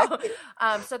minutes, you know?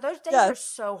 Right. So those days Yes. are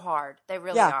so hard. They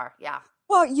really Yeah. are. Yeah.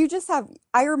 Well, you just have,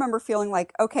 I remember feeling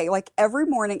like, okay, like every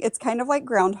morning, it's kind of like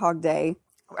Groundhog Day.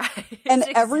 Right. And It's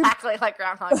exactly like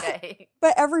Groundhog Day.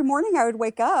 But every morning I would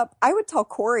wake up, I would tell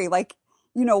Corey, like,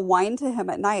 you know, whine to him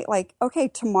at night, like, okay,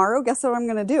 tomorrow, guess what I'm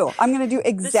going to do? I'm going to do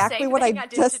exactly what I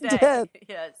just did.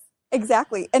 Yes.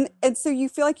 Exactly. And so you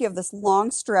feel like you have this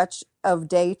long stretch of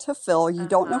day to fill. You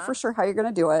don't know for sure how you're going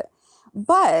to do it.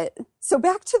 But so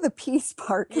back to the peace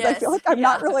part, because I feel like I'm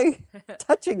not really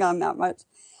touching on that much.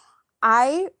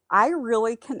 I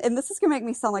really can, and this is going to make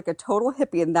me sound like a total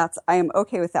hippie, and I am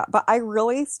okay with that. But I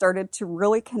really started to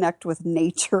really connect with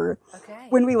nature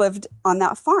when we lived on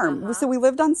that farm. So we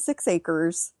lived on 6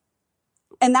 acres,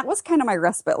 and that was kind of my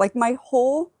respite. Like my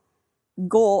whole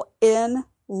goal in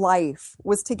life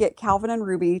was to get Calvin and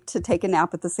Ruby to take a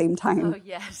nap at the same time. Oh,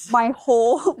 yes. My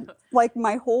whole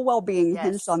well-being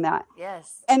hinged on that.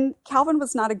 Yes. And Calvin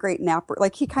was not a great napper.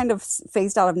 Like he kind of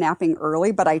phased out of napping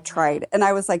early, but I tried. And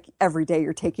I was like, every day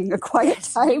you're taking a quiet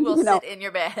time. You will sit in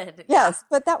your bed. Yes.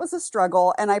 But that was a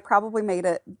struggle. And I probably made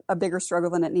it a bigger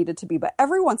struggle than it needed to be. But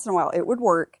every once in a while it would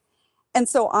work. And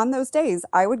so on those days,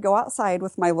 I would go outside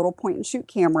with my little point and shoot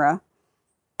camera.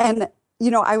 And, you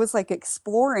know, I was like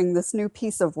exploring this new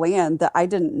piece of land that I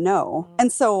didn't know.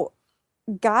 And so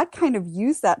God kind of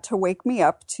used that to wake me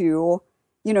up to,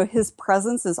 you know, his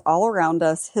presence is all around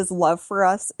us. His love for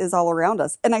us is all around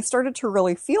us. And I started to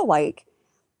really feel like,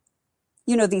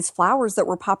 you know, these flowers that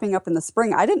were popping up in the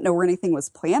spring, I didn't know where anything was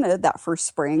planted that first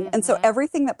spring. And so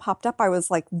everything that popped up, I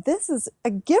was like, this is a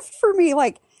gift for me.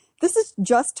 Like, this is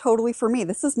just totally for me.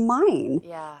 This is mine.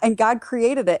 Yeah. And God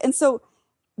created it. And so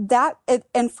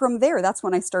and from there, that's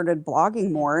when I started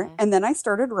blogging more. And then I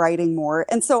started writing more.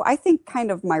 And so I think kind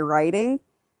of my writing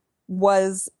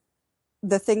was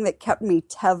the thing that kept me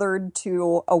tethered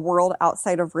to a world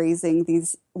outside of raising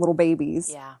these little babies.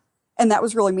 Yeah. And that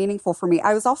was really meaningful for me.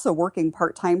 I was also working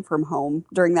part-time from home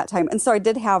during that time. And so I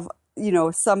did have, you know,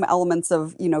 some elements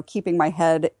of, you know, keeping my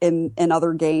head in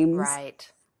other games.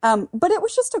 Right. But it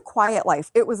was just a quiet life.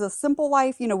 It was a simple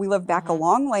life. You know, we lived back a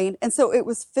long lane. And so it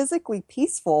was physically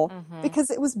peaceful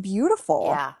because it was beautiful.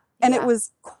 Yeah. And it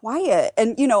was quiet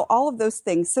and, you know, all of those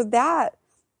things. So that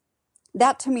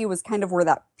to me was kind of where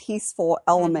that peaceful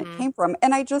element came from.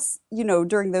 And I just, you know,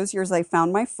 during those years, I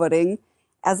found my footing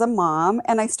as a mom.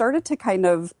 And I started to kind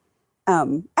of,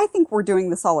 I think we're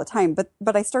doing this all the time,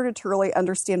 but I started to really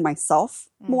understand myself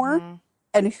more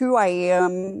and who I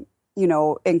am, you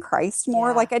know, in Christ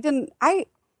more. Like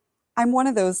I'm one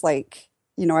of those, like,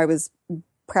 you know, I was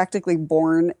practically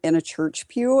born in a church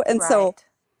pew. And so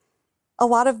a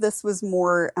lot of this was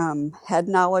more head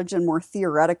knowledge and more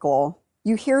theoretical.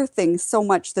 You hear things so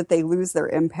much that they lose their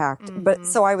impact. But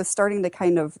so I was starting to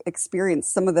kind of experience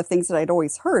some of the things that I'd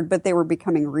always heard, but they were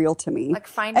becoming real to me. Like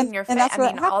finding your faith. And that's I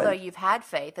mean, what although happened. you've had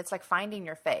faith, it's like finding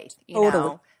your faith, you Totally.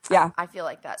 know? Yeah. I feel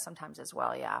like that sometimes as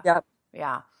well. Yeah. Yep.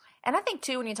 Yeah. And I think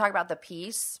too, when you talk about the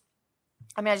peace,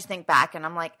 I mean, I just think back and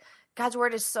I'm like, God's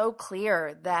word is so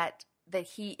clear that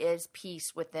he is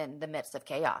peace within the midst of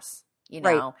chaos, you know?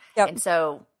 Right. Yep. And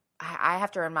so I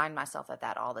have to remind myself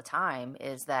that all the time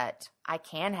is that I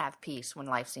can have peace when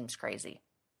life seems crazy.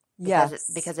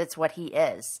 Because it's what he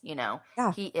is, you know?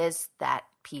 Yeah. He is that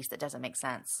peace that doesn't make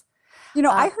sense. You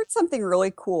know, I heard something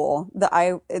really cool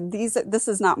that this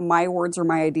is not my words or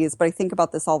my ideas, but I think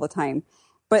about this all the time.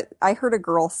 But I heard a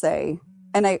girl say,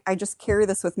 and I just carry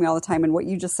this with me all the time, and what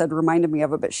you just said reminded me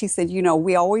of it, but she said, you know,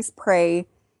 we always pray,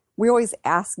 we always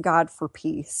ask God for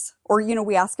peace, or, you know,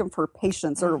 we ask him for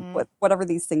patience or whatever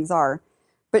these things are.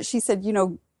 But she said, you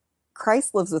know,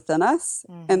 Christ lives within us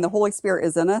and the Holy Spirit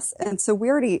is in us. And so we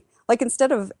already, like,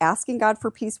 instead of asking God for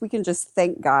peace, we can just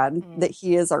thank God that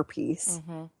he is our peace.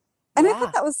 And I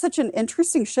thought that was such an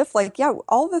interesting shift. Like, yeah,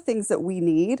 all the things that we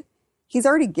need, he's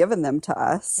already given them to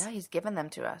us. Yeah, he's given them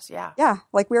to us. Yeah. Yeah,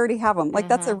 like we already have them. Like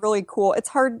that's a really cool, it's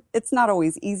hard, it's not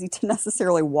always easy to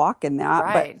necessarily walk in that.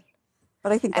 Right.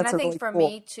 But I think that's and I think really for cool.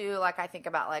 me too, like I think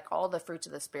about like all the fruits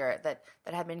of the Spirit that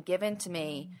have been given to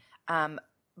me.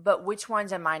 But which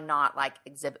ones am I not like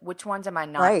exhibit? Which ones am I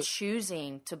not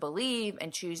choosing to believe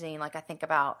and choosing? Like I think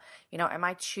about, you know, am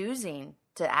I choosing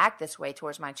to act this way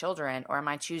towards my children, or am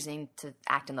I choosing to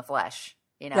act in the flesh?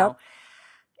 You know,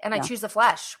 And I choose the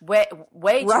flesh way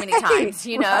too many times,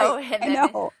 you know?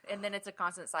 Right. And then it's a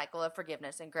constant cycle of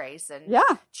forgiveness and grace and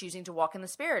Yeah. choosing to walk in the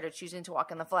spirit or choosing to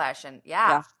walk in the flesh. And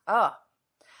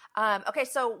okay.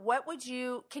 So what would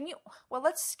well,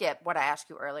 let's skip what I asked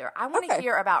you earlier. I want to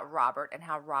hear about Robert and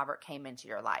how Robert came into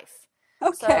your life.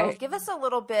 Okay. So give us a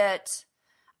little bit,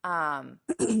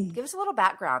 give us a little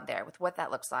background there with what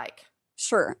that looks like.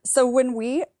 Sure. So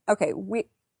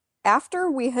after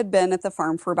we had been at the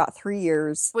farm for about 3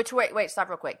 years. Wait, stop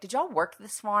real quick. Did y'all work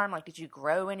this farm? Like, did you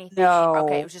grow anything? No.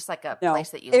 Okay, it was just like a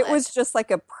place that you lived. It was just like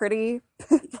a pretty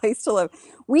place to live.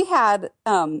 We had,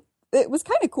 it was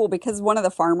kind of cool because one of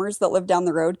the farmers that lived down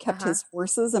the road kept his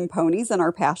horses and ponies in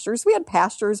our pastures. We had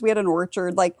pastures, we had an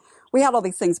orchard, like we had all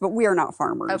these things, but we are not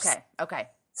farmers. Okay.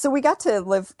 So we got to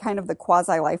live kind of the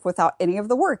quasi life without any of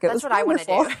the work. That's what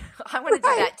wonderful. I want to do. I want to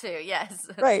do that too. Yes.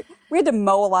 Right. We had to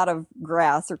mow a lot of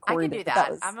grass or corn. I can do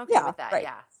that. I'm okay with that. Right.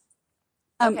 Yeah.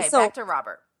 Okay. So, back to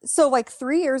Robert. So like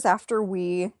 3 years after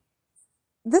it's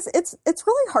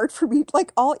really hard for me.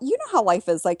 Like you know how life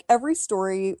is. Like every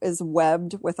story is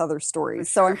webbed with other stories.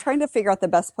 So I'm trying to figure out the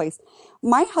best place.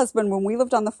 My husband, when we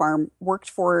lived on the farm, worked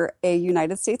for a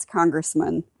United States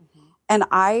congressman. And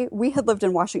we had lived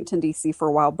in Washington, D.C. for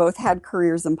a while, both had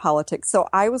careers in politics. So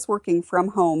I was working from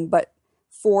home, but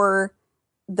for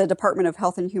the Department of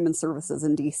Health and Human Services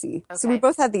in D.C. Okay. So we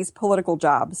both had these political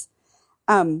jobs.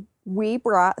 We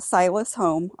brought Silas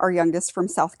home, our youngest, from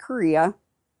South Korea,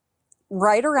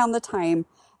 right around the time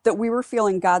that we were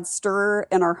feeling God's stir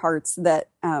in our hearts that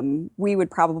we would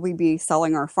probably be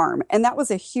selling our farm. And that was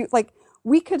a huge, like,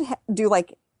 we could do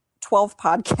like 12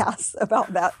 podcasts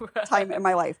about that time in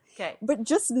my life. Okay. But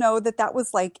just know that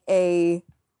was like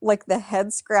the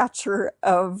head scratcher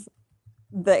of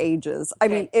the ages. I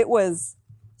mean, it was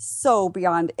so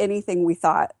beyond anything we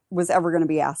thought was ever going to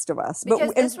be asked of us.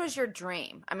 Because this was your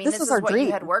dream. I mean, this was what dream.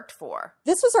 You had worked for.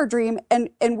 This was our dream. And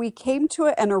we came to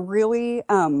it in a really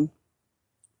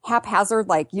haphazard,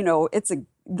 like, you know,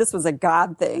 this was a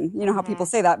God thing. You know how people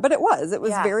say that, but it was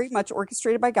very much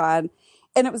orchestrated by God.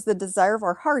 And it was the desire of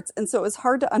our hearts. And so it was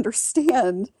hard to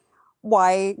understand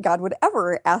why God would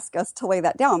ever ask us to lay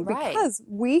that down. Because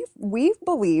we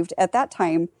believed at that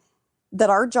time that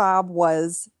our job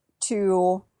was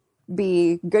to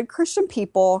be good Christian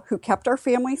people who kept our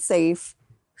family safe,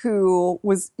 who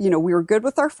was, you know, we were good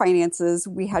with our finances.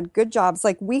 We had good jobs.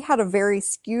 Like we had a very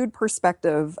skewed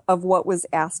perspective of what was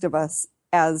asked of us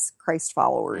as Christ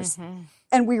followers. Mm-hmm.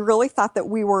 And we really thought that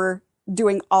we were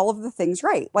doing all of the things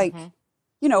right. Like,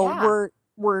 you know,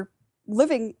 we're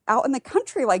living out in the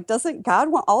country. Like, doesn't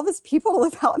God want all of his people to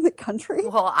live out in the country?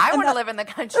 Well, I want to live in the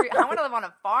country. Right. I want to live on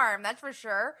a farm. That's for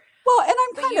sure. Well, and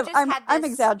I'm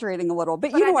exaggerating a little,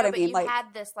 but you know what I mean? You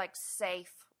had this like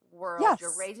safe world. Yes.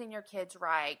 You're raising your kids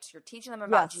right. You're teaching them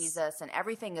about Jesus, and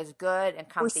everything is good and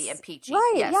comfy and peachy.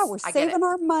 Right. Yes, yeah. We're saving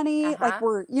our money. Like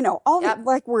we're, you know,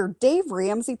 like we're Dave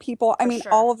Ramsey people. I mean,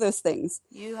 all of those things.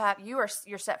 You're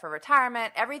set for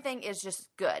retirement. Everything is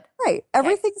just good. Right.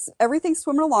 Everything's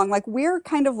swimming along. Like we're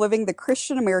kind of living the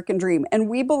Christian American dream. And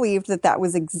we believed that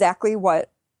was exactly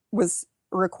what was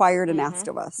required and asked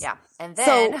of us. Yeah. And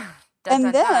then,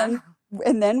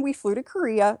 and then we flew to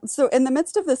Korea. So in the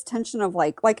midst of this tension of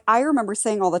like I remember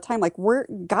saying all the time, like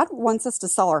God wants us to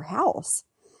sell our house.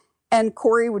 And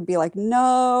Corey would be like,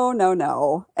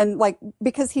 no. And like,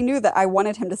 because he knew that I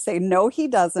wanted him to say, no, he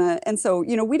doesn't. And so,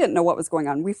 you know, we didn't know what was going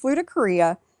on. We flew to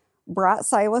Korea, brought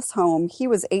Silas home. He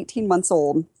was 18 months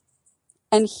old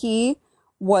and he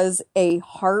was a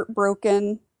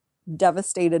heartbroken,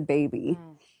 devastated baby.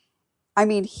 I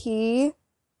mean, he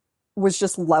was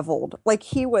just leveled.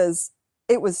 Like it was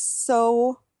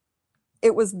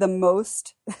the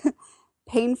most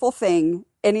painful thing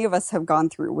any of us have gone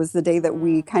through was the day that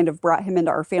we kind of brought him into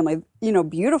our family, you know,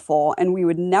 beautiful. And we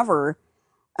would never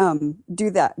do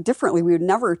that differently. We would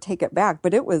never take it back,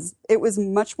 but it was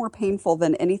much more painful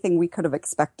than anything we could have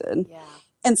expected. Yeah.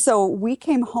 And so we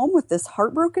came home with this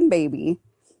heartbroken baby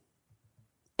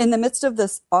in the midst of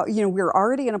this, you know, we were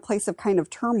already in a place of kind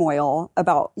of turmoil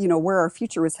about, you know, where our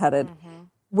future was headed. Mm-hmm.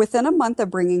 Within a month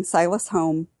of bringing Silas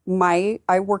home,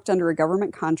 I worked under a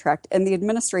government contract and the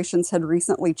administrations had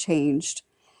recently changed.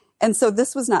 And so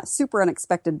this was not super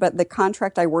unexpected, but the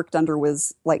contract I worked under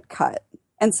was like cut.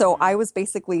 And so I was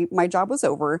basically, my job was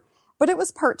over, but it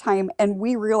was part-time. And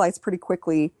we realized pretty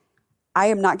quickly, I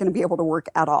am not going to be able to work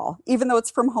at all, even though it's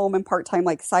from home and part-time.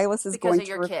 Like Silas is going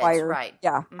to require, kids, right?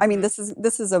 Yeah. Mm-hmm. I mean, this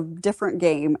is a different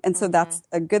game. And so that's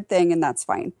a good thing and that's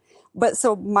fine. But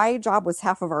so my job was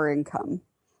half of our income.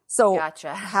 So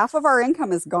half of our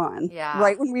income is gone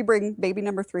right when we bring baby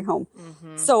number 3 home.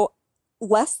 Mm-hmm. So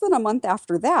less than a month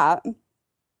after that,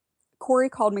 Corey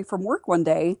called me from work one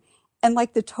day and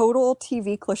like the total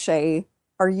TV cliche,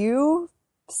 are you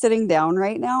sitting down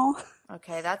right now?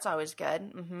 Okay, that's always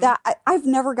good. That I've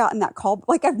never gotten that call.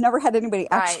 Like I've never had anybody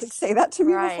actually Right. say that to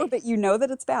me before, Right. but you know that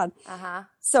it's bad. Uh-huh.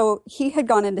 So he had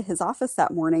gone into his office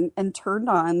that morning and turned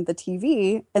on the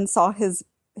TV and saw his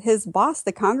boss,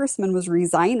 the congressman, was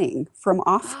resigning from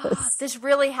office. This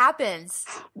really happens.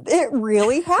 It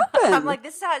really happened. I'm like,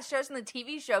 this is how it shows in the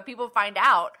TV show. People find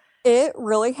out. It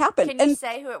really happened. Can you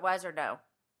say who it was or no?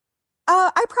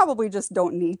 I probably just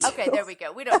don't need to. Okay, there we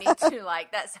go. We don't need to.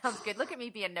 Like, that sounds good. Look at me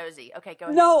being nosy. Okay, go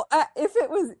ahead. No, if it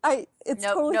was, it's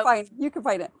Nope, totally nope. fine. You can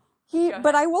find it.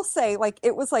 But I will say, like,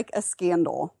 it was like a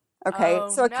scandal. Okay, Oh,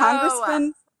 so a no.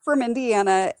 congressman from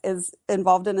Indiana is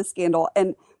involved in a scandal,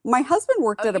 and my husband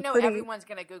worked at a pretty. Everyone's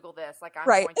going to Google this, like I'm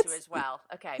Right, going to as well.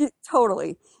 Okay.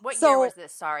 Totally. What So- year was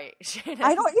this? Sorry, Shannon.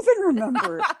 I don't even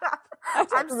remember.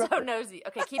 I'm so nosy.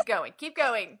 Okay, keep going. Keep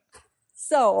going.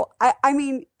 So I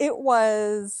mean, it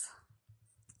was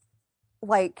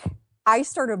like I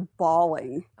started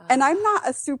bawling, and I'm not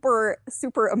a super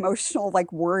emotional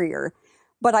like warrior,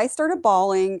 but I started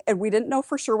bawling, and we didn't know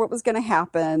for sure what was going to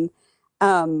happen.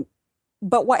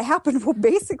 But what happened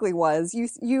basically was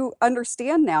you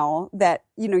understand now that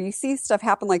you see stuff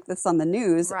happen like this on the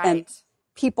news, Right. and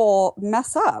people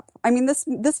mess up. I mean, this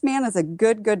man is a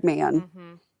good man.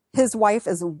 Mm-hmm. His wife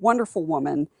is a wonderful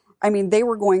woman. I mean, they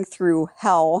were going through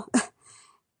hell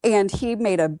and he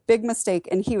made a big mistake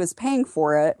and he was paying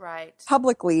for it Right.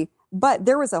 publicly. But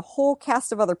there was a whole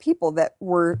cast of other people that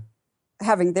were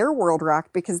having their world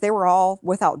rocked because they were all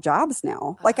without jobs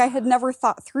now. Like I had never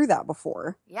thought through that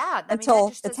before. Yeah. I mean, Until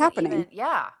that just it's doesn't happening. even-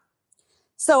 yeah.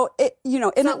 So it, and So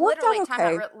it worked literally, out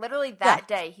okay. literally that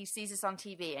day, he sees this on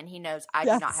TV and he knows I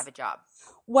do not Yes. have a job.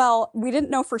 Well, we didn't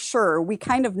know for sure. We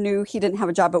kind of knew he didn't have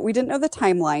a job, but we didn't know the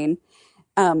timeline.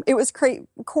 It was great.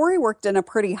 Corey worked in a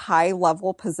pretty high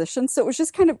level position. So it was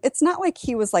just kind of, it's not like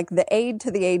he was like the aide to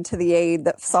the aide to the aide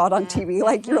that saw it on TV.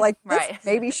 Like you're like, this Right.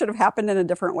 maybe should have happened in a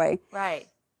different way. Right.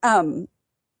 And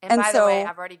And by so- the way,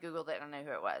 I've already Googled it and I know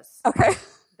who it was. Okay.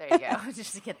 There you go.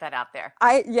 Just to get that out there.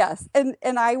 Yes. And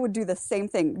I would do the same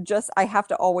thing. Just, I have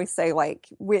to always say like,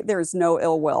 there's no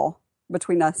ill will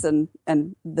between us and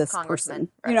this Congressman,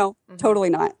 person, right.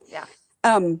 totally not. Yeah.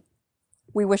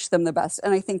 We wish them the best.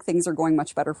 And I think things are going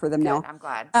much better for them Good. now. I'm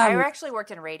glad. I actually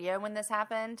worked in radio when this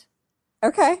happened.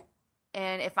 Okay.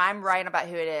 And if I'm right about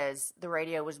who it is, the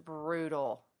radio was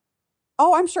brutal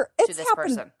Oh, I'm sure to it's this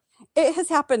happened. person. It has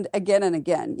happened again and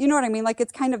again. You know what I mean? Like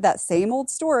it's kind of that same old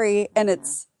story and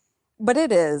but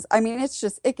it is. I mean,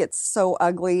 it gets so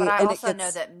ugly. But I and also it know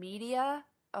gets, that media,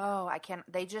 I can't,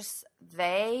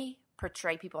 they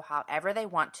portray people however they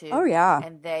want to. Oh, yeah.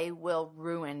 And they will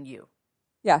ruin you.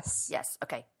 Yes. Yes.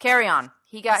 Okay. Carry on.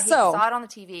 He saw it on the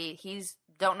TV.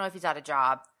 Don't know if he's out of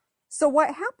job. So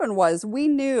what happened was we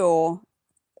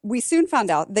soon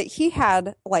found out that he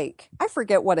had like, I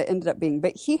forget what it ended up being,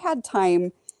 but he had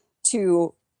time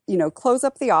to, close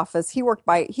up the office. He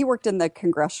worked in the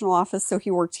congressional office. So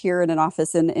he worked here in an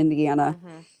office in Indiana.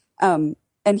 Mm-hmm.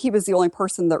 And he was the only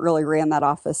person that really ran that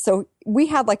office. So we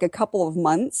had like a couple of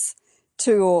months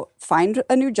to find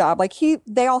a new job. Like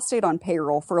they all stayed on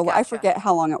payroll for, I Gotcha. forget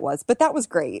how long it was, but that was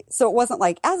great. So it wasn't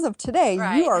like, as of today,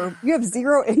 Right. you have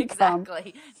zero income.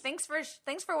 Exactly. Thanks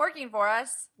for working for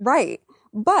us. Right.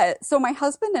 But so my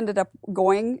husband ended up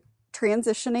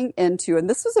transitioning into, and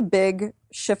this was a big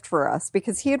shift for us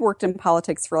because he had worked in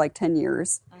politics for like 10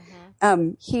 years.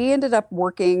 Mm-hmm. He ended up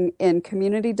working in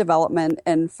community development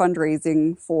and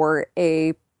fundraising for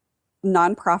a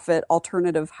nonprofit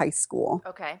alternative high school.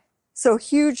 Okay. So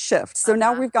huge shift. So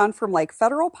now Uh-huh. we've gone from like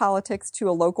federal politics to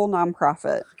a local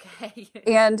nonprofit. Okay.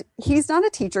 And he's not a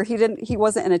teacher. He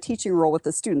wasn't in a teaching role with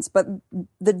the students, but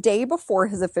the day before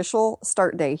his official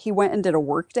start day, he went and did a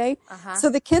work day. Uh-huh. So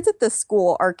the kids at this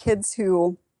school are kids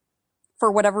who,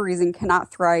 for whatever reason,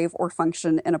 cannot thrive or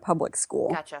function in a public school.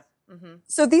 Gotcha. Mm-hmm.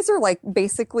 So these are like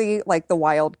basically like the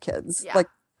wild kids, Yeah. like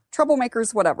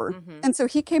troublemakers, whatever. Mhm. And so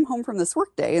he came home from this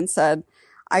work day and said,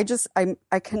 I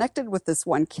connected with this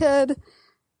one kid.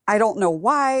 I don't know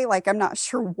why. Like, I'm not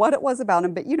sure what it was about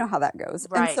him, but you know how that goes.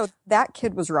 Right. And so that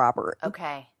kid was Robert.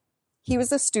 Okay. He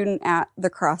was a student at the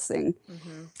Crossing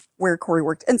Mm-hmm. where Corey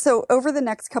worked. And so over the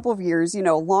next couple of years,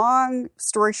 long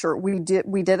story short, we did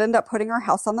end up putting our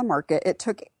house on the market. It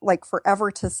took like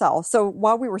forever to sell. So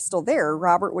while we were still there,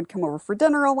 Robert would come over for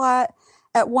dinner a lot.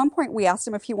 At one point, we asked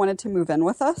him if he wanted to move in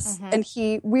with us, Mhm.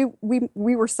 and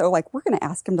we were so like, we're going to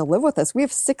ask him to live with us. We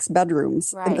have 6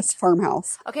 bedrooms in this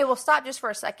farmhouse. Okay, well, stop just for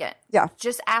a second. Yeah.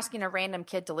 Just asking a random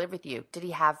kid to live with you. Did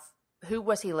he have who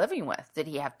was he living with? Did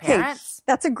he have Hey, parents?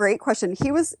 that's a great question.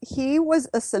 He was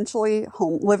essentially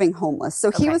living homeless.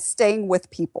 So he Okay. was staying with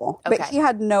people, but Okay. he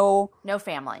had no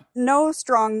family.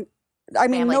 strong, I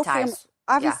mean, Family no ties. family.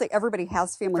 Obviously, everybody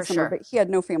has family For somewhere, sure. but he had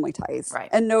no family ties Right.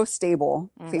 and no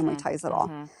stable family ties at all.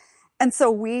 And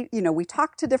so we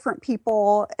talked to different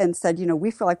people and said, we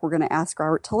feel like we're going to ask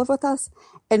Robert to live with us.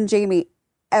 And Jamie,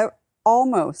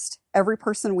 almost every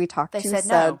person we talked to said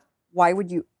said, no. why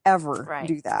would you ever Right.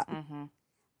 do that?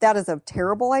 That is a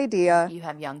terrible idea. You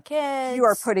have young kids. You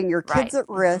are putting your kids Right. at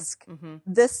risk.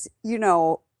 This,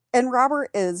 and Robert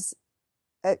is,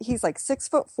 he's like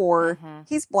 6'4".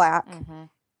 He's black.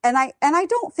 And I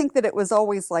don't think that it was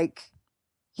always like,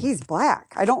 he's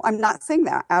black. I'm not saying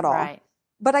that at all. Right.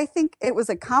 But I think it was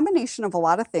a combination of a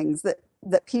lot of things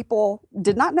that people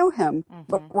did not know him,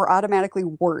 but were automatically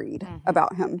worried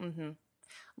about him.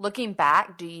 Looking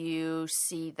back, do you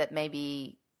see that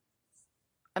maybe,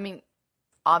 I mean,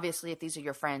 obviously if these are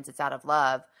your friends, it's out of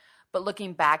love, but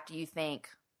looking back, do you think,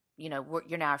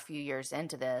 you're now a few years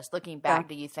into this, looking back,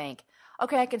 do you think,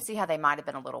 okay, I can see how they might have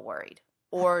been a little worried?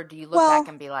 Or do you look back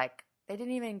and be like, they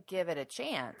didn't even give it a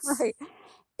chance? Right.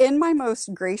 In my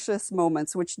most gracious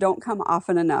moments, which don't come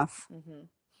often enough,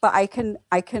 but I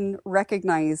can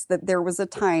recognize that there was a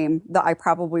time that I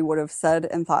probably would have said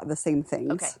and thought the same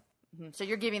things. Okay. So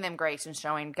you're giving them grace and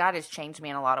showing God has changed me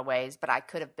in a lot of ways, but I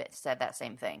could have said that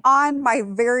same thing. On my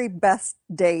very best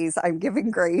days, I'm giving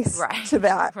grace to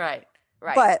that. Right.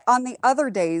 But on the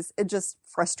other days, it just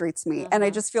frustrates me. And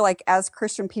I just feel like as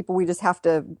Christian people, we just have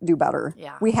to do better.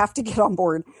 Yeah. We have to get on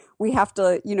board. We have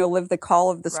to, live the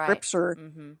call of the scripture,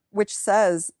 which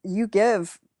says you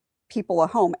give people a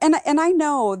home. And I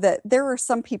know that there are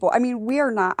some people, I mean, we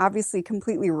are not obviously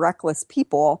completely reckless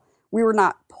people. We were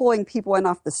not pulling people in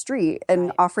off the street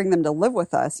and offering them to live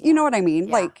with us. You know what I mean?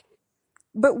 Yeah.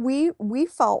 But we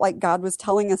felt like God was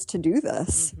telling us to do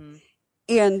this.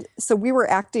 And so we were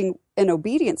acting in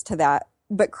obedience to that.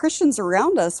 But Christians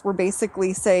around us were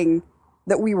basically saying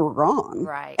that we were wrong.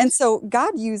 Right. And so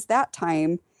God used that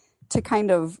time to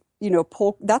kind of,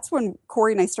 pull. That's when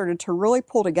Corey and I started to really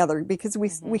pull together, because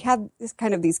we had this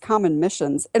kind of these common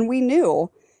missions. And we knew,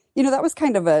 that was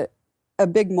kind of a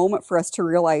big moment for us to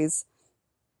realize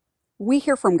we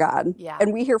hear from God,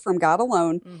 and we hear from God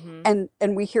alone,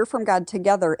 and we hear from God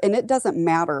together. And it doesn't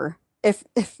matter if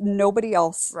nobody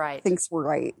else thinks we're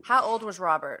right. How old was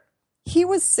Robert? He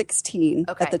was 16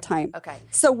 at the time. Okay.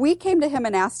 So we came to him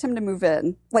and asked him to move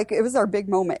in. Like, it was our big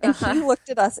moment. And he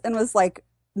looked at us and was like,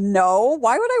 no,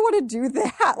 why would I want to do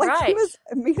that? Like, he was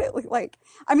immediately like,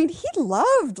 I mean, he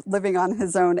loved living on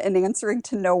his own and answering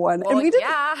to no one. Well, and we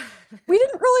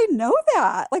didn't really know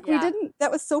that. Like,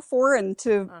 that was so foreign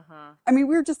to, I mean,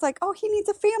 we were just like, oh, he needs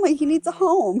a family. He needs a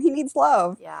home. He needs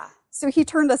love. Yeah. So he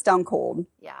turned us down cold.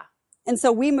 Yeah. And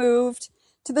so we moved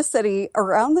to the city.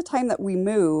 Around the time that we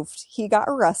moved, he got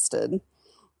arrested.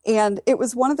 And it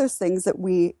was one of those things that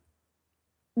we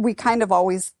kind of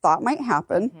always thought might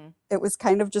happen. It was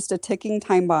kind of just a ticking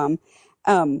time bomb.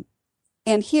 And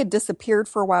he had disappeared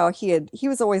for a while. He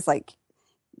was always like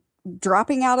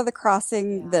dropping out of the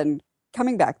crossing, then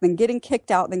coming back, then getting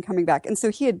kicked out, then coming back. And so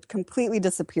he had completely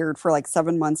disappeared for like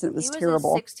 7 months, and it was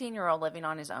terrible. He was a 16-year-old living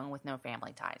on his own with no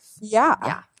family ties.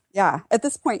 Yeah. At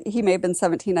this point, he may have been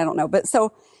 17. I don't know. But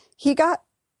so he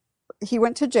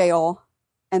went to jail,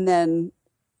 and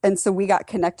so we got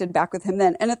connected back with him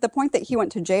then. And at the point that he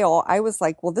went to jail, I was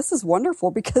like, well, this is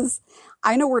wonderful, because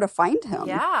I know where to find him.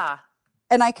 Yeah.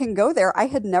 And I can go there. I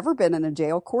had never been in a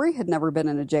jail. Corey had never been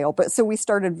in a jail. But so we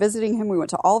started visiting him. We went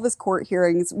to all of his court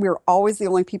hearings. We were always the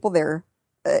only people there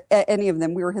at any of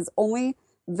them. We were his only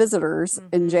visitors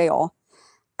in jail.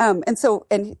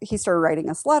 And he started writing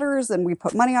us letters, and we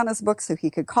put money on his book so he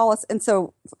could call us. And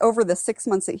so over the 6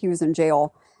 months that he was in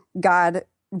jail, God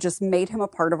just made him a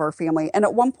part of our family. And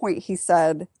at one point he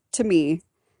said to me,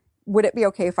 would it be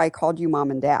okay if I called you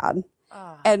mom and dad?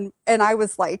 And I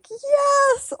was like,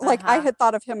 yes. Like, I had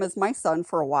thought of him as my son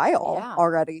for a while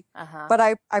already, but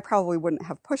I probably wouldn't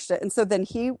have pushed it. And so then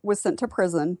he was sent to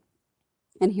prison,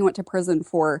 and he went to prison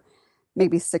for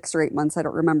maybe 6 or 8 months. I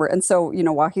don't remember. And so,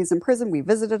 while he's in prison, we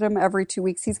visited him every 2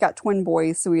 weeks. He's got twin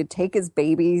boys, so we'd take his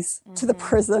babies to the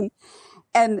prison.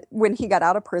 And when he got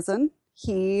out of prison,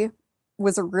 he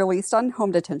was released on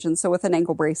home detention, so with an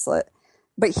ankle bracelet.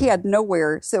 But he had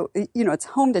nowhere. So, it's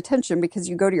home detention because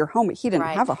you go to your home, but he didn't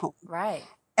have a home. Right.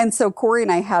 And so Corey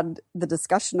and I had the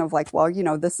discussion of like, well,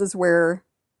 this is where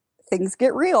things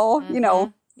get real,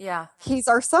 Yeah. He's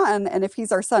our son. And if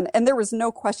he's our son, and there was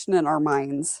no question in our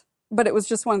minds, but it was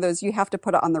just one of those, you have to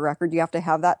put it on the record. You have to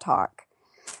have that talk.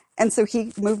 And so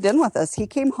he moved in with us. He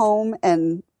came home,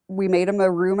 and we made him a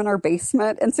room in our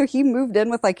basement. And so he moved in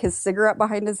with like his cigarette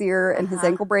behind his ear and his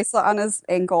ankle bracelet on his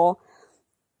ankle.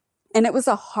 And it was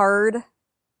a hard,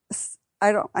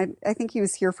 I think he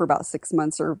was here for about 6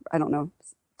 months or I don't know,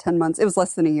 10 months. It was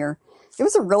less than a year. It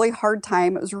was a really hard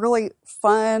time. It was really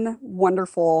fun,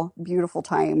 wonderful, beautiful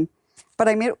time. But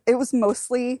I mean, it was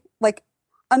mostly like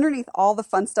underneath all the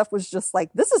fun stuff was just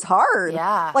like, this is hard.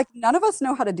 Yeah. Like none of us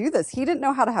know how to do this. He didn't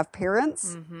know how to have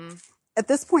parents. At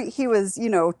this point, he was,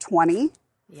 20.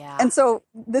 Yeah. And so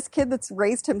this kid that's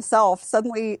raised himself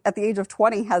suddenly at the age of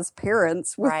 20 has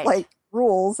parents with like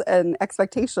rules and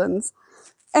expectations.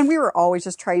 And we were always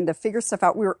just trying to figure stuff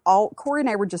out. Corey and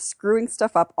I were just screwing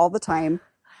stuff up all the time,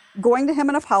 going to him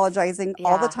and apologizing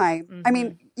all the time. I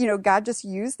mean, God just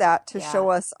used that to show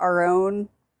us our own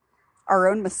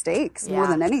mistakes more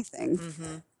than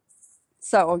anything.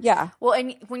 So, yeah. Well,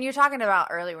 and when you're talking about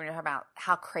earlier, when you're talking about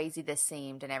how crazy this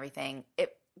seemed and everything,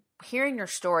 hearing your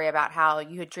story about how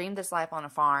you had dreamed this life on a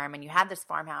farm and you had this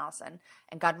farmhouse and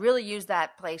God really used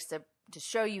that place to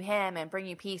show you him and bring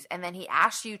you peace. And then he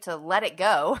asked you to let it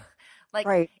go.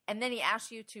 And then he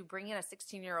asked you to bring in a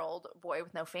 16-year-old boy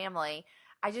with no family.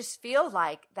 I just feel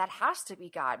like that has to be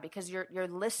God because you're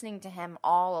listening to him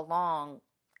all along,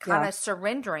 kind of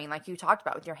surrendering, like you talked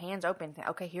about, with your hands open.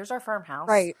 Okay, here's our farmhouse.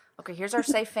 Right. Okay, here's our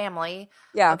safe family.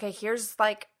 Okay, here's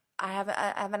like I have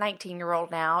a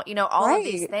 19-year-old now. All of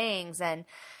these things, and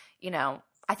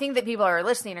I think that people are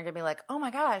listening are gonna be like, oh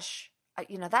my gosh,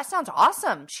 that sounds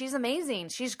awesome. She's amazing.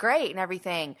 She's great and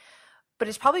everything, but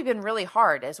it's probably been really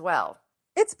hard as well.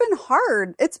 It's been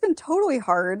hard. It's been totally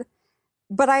hard.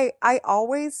 But I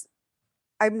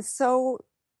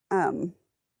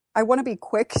want to be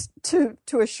quick to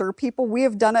assure people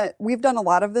we've done a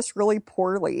lot of this really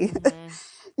poorly.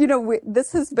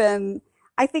 This has been,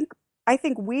 I think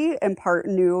we in part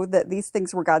knew that these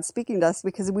things were God speaking to us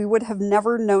because we would have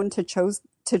never known to choose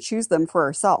them for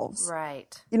ourselves.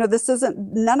 Right.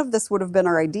 None of this would have been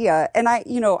our idea. And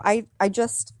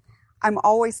I'm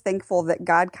always thankful that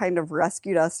God kind of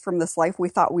rescued us from this life we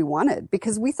thought we wanted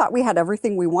because we thought we had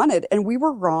everything we wanted and we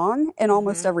were wrong in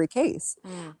almost every case.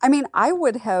 I mean,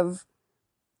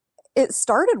 it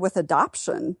started with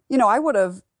adoption. I would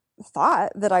have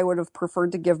thought that I would have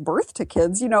preferred to give birth to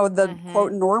kids, the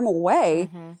quote normal way.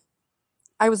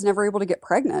 I was never able to get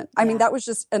pregnant. I mean, that was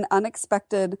just an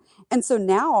unexpected. And so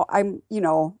now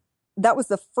that was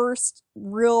the first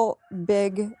real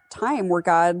big time where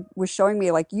God was showing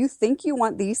me, like, you think you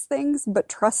want these things, but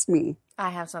trust me. I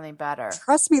have something better.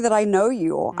 Trust me that I know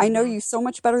you. I know you so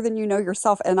much better than you know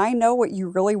yourself. And I know what you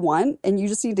really want. And you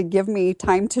just need to give me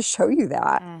time to show you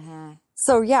that.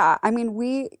 So, yeah, I mean,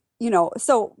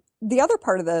 so the other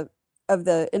part of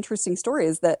the interesting story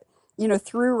is that,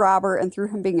 through Robert and through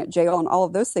him being at jail and all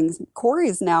of those things, Corey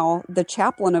is now the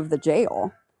chaplain of the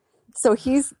jail. So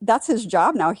that's his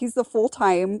job now. He's the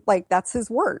full-time, that's his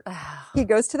work. He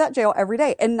goes to that jail every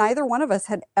day. And neither one of us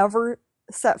had ever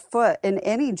set foot in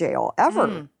any jail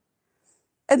ever.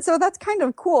 And so that's kind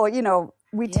of cool.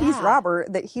 We tease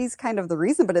Robert that he's kind of the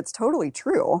reason, but it's totally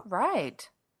true. Right.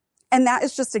 And that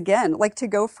is just, again, to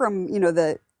go from,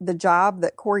 the job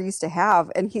that Corey used to have.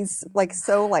 And he's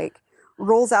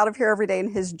rolls out of here every day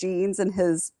in his jeans and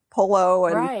his polo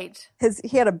and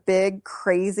he had a big,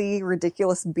 crazy,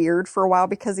 ridiculous beard for a while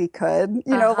because he could,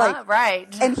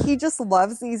 and he just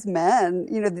loves these men.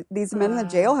 These men in the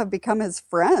jail have become his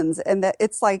friends, and that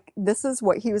it's like this is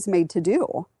what he was made to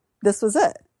do. This was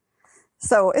it.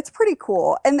 So it's pretty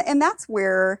cool, and that's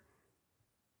where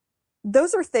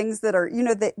those are things that are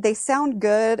they sound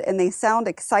good and they sound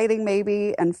exciting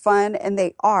maybe and fun, and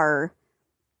they are.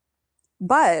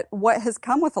 But what has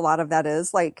come with a lot of that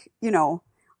is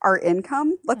our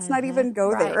income. Let's not even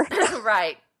go there.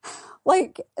 Right.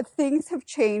 Things have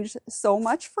changed so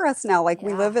much for us now.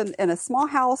 We live in a small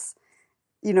house,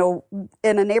 in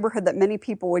a neighborhood that many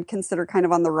people would consider kind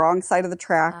of on the wrong side of the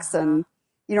tracks. And,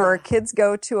 our kids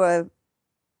go to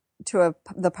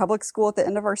the public school at the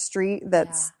end of our street.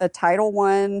 That's a Title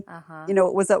I.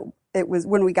 It was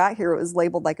when we got here, it was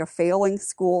labeled like a failing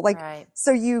school.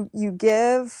 So you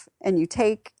give and you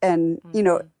take and,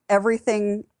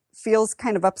 everything feels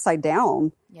kind of upside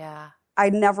down. Yeah. I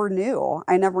never knew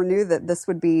that this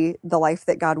would be the life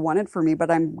that God wanted for me,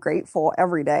 but I'm grateful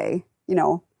every day,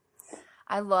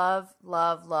 I love,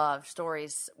 love, love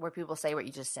stories where people say what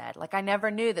you just said. I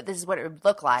never knew that this is what it would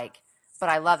look like, but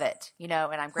I love it, and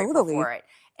I'm grateful for it.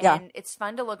 And it's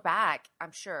fun to look back,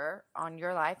 I'm sure, on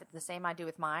your life. It's the same I do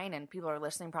with mine, and people who are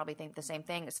listening probably think the same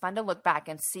thing. It's fun to look back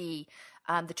and see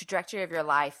the trajectory of your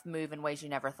life move in ways you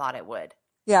never thought it would.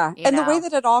 Yeah. you And the way know?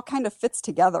 that it all kind of fits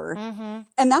together. Mm-hmm.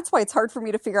 And that's why it's hard for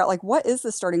me to figure out like what is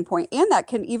the starting point? And that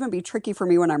can even be tricky for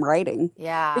me when I'm writing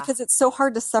Yeah. because it's so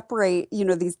hard to separate,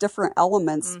 these different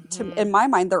elements to Mm-hmm. in my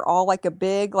mind they're all like a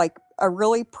big like a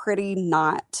really pretty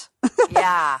knot.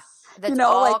 Yeah. That's Like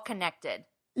all connected.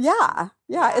 yeah.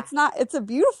 Yeah, Yeah. it's a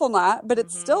beautiful knot, but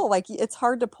it's Mm-hmm. still like it's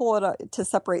hard to pull it to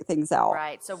separate things out.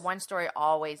 Right. So one story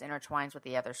always intertwines with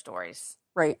the other stories.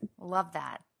 Right. Love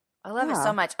that. I love it so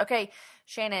Yeah. much. Okay,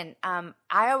 Shannan,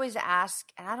 I always ask,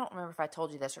 and I don't remember if I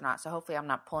told you this or not, so hopefully I'm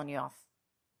not pulling you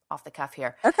off the cuff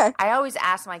here. Okay. I always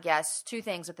ask my guests two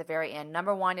things at the very end.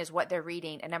 Number one is what they're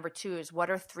reading, and number two is what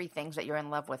are three things that you're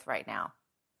in love with right now?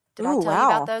 Did I Ooh, tell you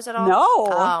about those at all? No.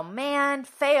 Oh man,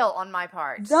 fail on my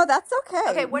part. No, that's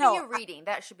okay. Okay, what No, are you reading?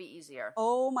 That should be easier.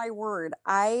 oh my word.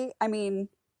 I mean,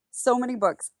 so many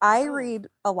books. I Ooh. read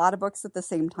a lot of books at the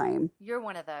same time. You're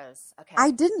one of those. Okay.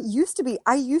 I didn't used to be.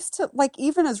 I used to like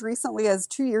even as recently as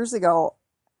 2 years ago,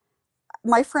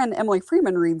 my friend Emily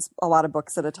Freeman reads a lot of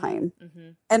books at a time. Mm-hmm.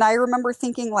 And I remember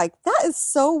thinking like, that is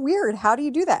so weird. How do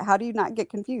you do that? How do you not get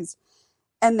confused?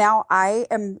 And now I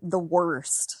am the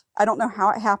worst. I don't know how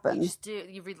it You happened. just do.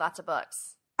 You read lots of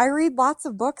books. I read lots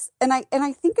of books and I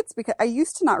think it's because I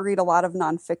used to not read a lot of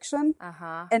nonfiction.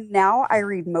 Uh-huh. And now I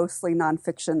read mostly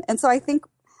nonfiction. And so I think,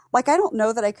 like, I don't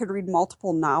know that I could read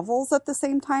multiple novels at the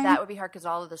same time. That would be hard because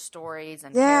all of the stories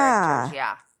and Yeah. characters.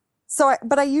 Yeah. So,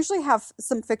 but I usually have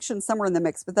some fiction somewhere in the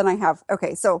mix. But then I have,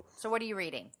 okay, so So what are you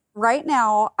reading? right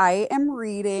now I am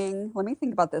reading, let me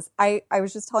think about this. I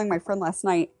was just telling my friend last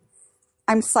night,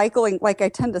 I'm cycling, like I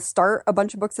tend to start a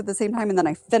bunch of books at the same time and then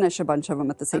I finish a bunch of them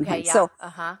at the same Okay, time. yeah. So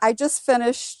Uh-huh. I just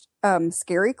finished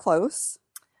Scary Close,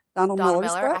 Donald Donald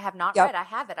Miller's Miller. book. I have not Yep. read. I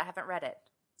have it. I haven't read it.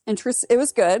 It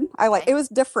was good. Okay. It was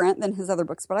different than his other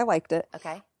books, but I liked it.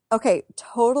 Okay. Okay,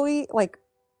 totally. Like,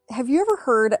 have you ever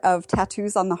heard of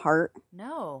Tattoos on the Heart,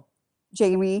 No.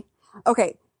 Jamie?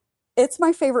 Okay, it's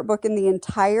my favorite book in the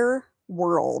entire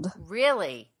world.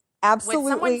 Really? Absolutely.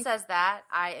 When someone says that,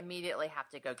 I immediately have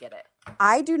to go get it.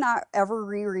 I do not ever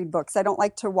reread books. I don't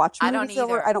like to watch I don't movies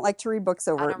over. either. I don't like to read books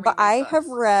over. don't But reread I books. have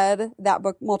read that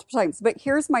book multiple times. But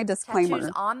here's my disclaimer.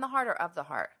 Tattoos on the heart or of the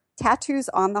heart? Tattoos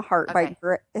on the Heart Okay.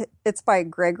 it's by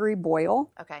Gregory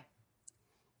Boyle. Okay.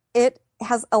 It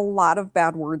has a lot of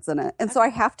bad words in it. And so I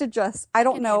have to I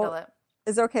don't Can know. handle it.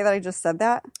 Is it okay that I just said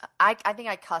that? I think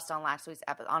I cussed on last week's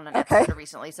on an Okay. episode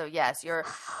recently. So yes, you're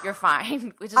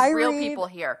fine. Which is I real read- people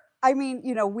here. I mean,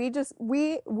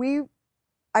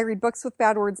 I read books with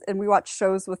bad words and we watch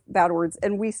shows with bad words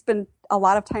and we spend a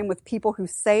lot of time with people who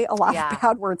say a lot Yeah. of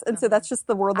bad words. And so that's just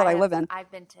the world that I live in. I've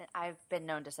been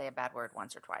known to say a bad word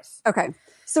once or twice. Okay.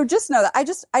 So just know that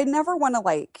I never want to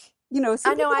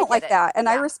some I know, people I don't get like it. that. And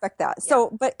I Yeah. respect that. So,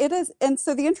 but it is, and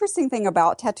so the interesting thing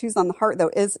about Tattoos on the Heart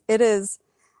though is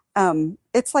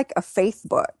it's like a faith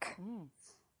book.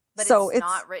 But So it's it's-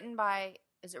 not written by.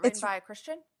 Is it written by a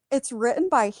Christian? It's written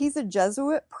by, he's a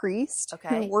Jesuit priest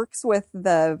Okay. who works with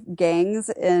the gangs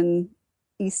in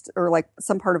East or like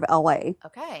some part of LA.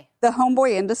 Okay. The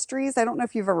Homeboy Industries. I don't know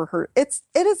if you've ever heard. It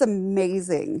is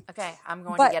amazing. Okay. I'm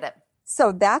going But- to get it.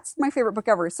 So that's my favorite book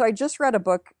ever. So I just read a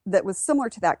book that was similar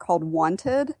to that called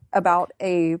Wanted about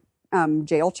a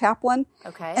jail chaplain.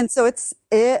 Okay. And so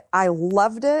I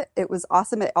loved it. It was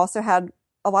awesome. It also had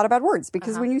a lot of bad words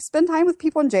because when you spend time with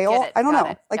people in jail, Get it. I don't Got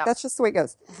know. it. Like Yep. that's just the way it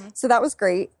goes. Mm-hmm. So that was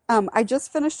great. I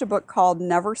just finished a book called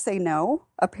Never Say No,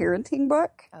 a parenting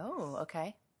book. Oh,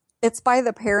 okay. It's by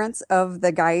the parents of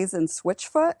the guys in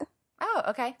Switchfoot, Oh,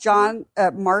 okay. John,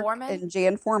 Mark, Foreman? and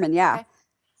Jan Foreman. Yeah. Okay.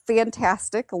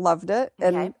 Fantastic. Loved it.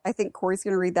 And Okay. I think Corey's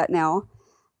going to read that now.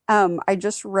 I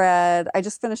just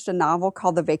finished a novel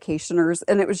called The Vacationers,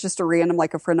 and it was just a random,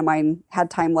 like a friend of mine had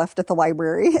time left at the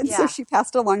library. And so Yeah. she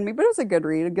passed it along to me, but it was a good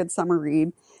read, a good summer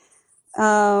read.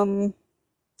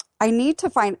 I need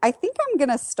to I think I'm going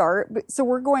to start. So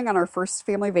we're going on our first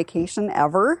family vacation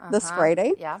ever this Uh-huh.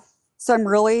 Friday. Yeah. So I'm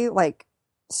really like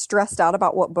stressed out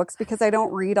about what books because I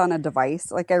don't read on a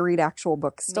device. Like I read actual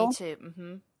books still. Me too.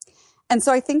 Mm-hmm. And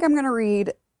so I think I'm going to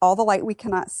read All the Light We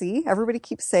Cannot See. Everybody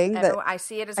keeps saying that, I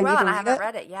see it as I well, need and to I read haven't it.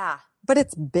 read it. Yeah. but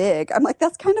it's big. I'm like,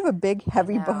 that's kind of a big,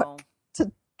 heavy No. book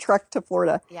to trek to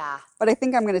Florida. Yeah. But I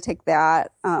think I'm going to take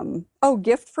that.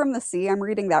 Gift from the Sea. I'm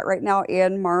reading that right now.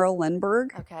 Anne Mara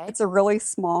Lindbergh. Okay. It's a really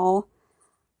small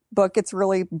book. It's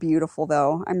really beautiful,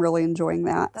 though. I'm really enjoying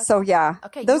that. That's So, awesome. yeah.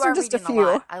 Okay. Those you are just a reading few.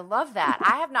 lot. I love that.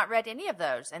 I have not read any of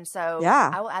those, and so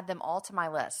Yeah. I will add them all to my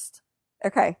list.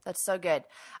 Okay. That's so good.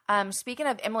 Speaking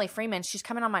of Emily Freeman, she's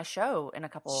coming on my show in a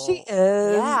couple. She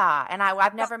is. Yeah, and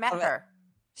I've never met Love it. her.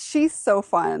 She's so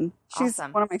fun. She's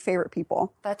Awesome. one of my favorite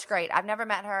people. That's great. I've never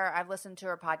met her. I've listened to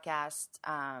her podcast.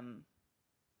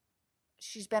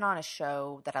 she's been on a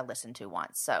show that I listened to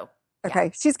once. So yeah.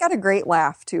 Okay. She's got a great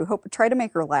laugh too. Try to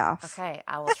make her laugh. Okay,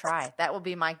 I will try. That will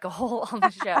be my goal on the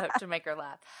show, to make her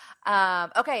laugh.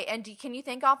 Okay, and can you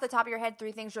think off the top of your head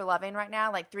 3 things you're loving right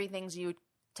now? Like 3 things you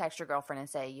text your girlfriend and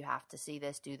say, you have to see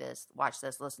this, do this, watch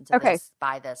this, listen to this,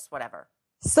 buy this, whatever.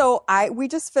 So we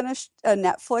just finished a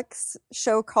Netflix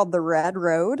show called The Red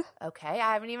Road. Okay,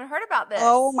 I haven't even heard about this.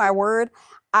 Oh my word.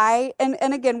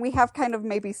 And again, we have kind of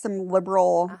maybe some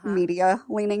liberal media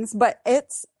leanings, but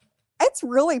it's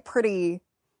really pretty.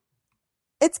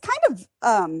 It's kind of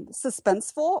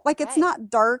suspenseful. Like it's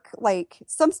not dark. Like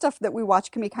some stuff that we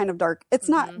watch can be kind of dark. It's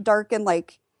not dark and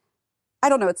like, I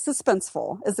don't know. It's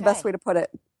suspenseful is the best way to put it.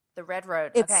 The Red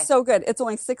Road. It's so good. It's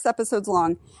only 6 episodes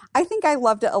long. I think I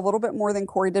loved it a little bit more than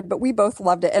Corey did, but we both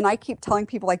loved it. And I keep telling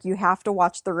people like, you have to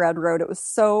watch The Red Road. It was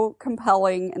so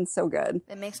compelling and so good.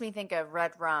 It makes me think of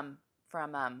Red Rum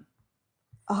from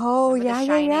Oh,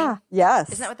 yeah. Yes.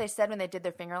 Isn't that what they said when they did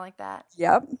their finger like that?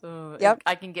 Yep. Ooh, yep.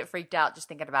 I can get freaked out just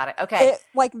thinking about it. Okay.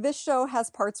 Like this show has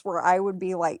parts where I would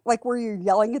be like where you're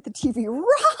yelling at the TV,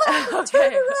 run,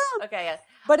 turn around. Okay. Yeah.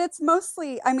 But it's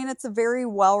mostly, I mean, it's a very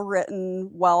well written,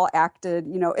 well acted,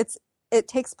 it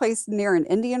takes place near an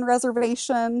Indian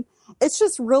reservation. It's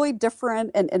just really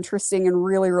different and interesting and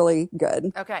really, really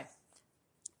good. Okay.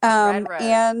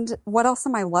 And what else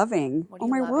am I loving? Oh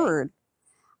my word.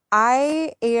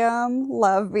 I am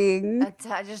loving.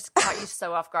 I just caught you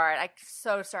so off guard. I'm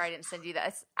so sorry I didn't send you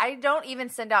that. I don't even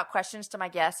send out questions to my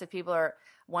guests if people are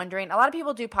wondering. A lot of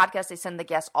people do podcasts. They send the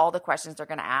guests all the questions they're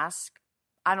going to ask.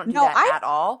 I don't do that at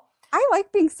all. I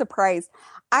like being surprised.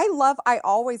 I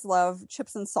always love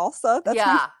chips and salsa. That's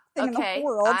my thing in the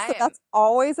world. So that's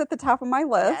always at the top of my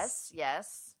list.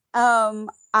 Yes.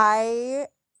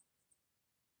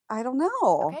 I don't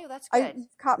know. Okay, well, that's good. You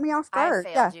caught me off guard.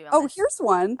 I failed you on this. Here's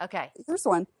one. Okay. Here's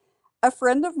one. A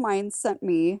friend of mine sent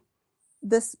me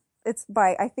this.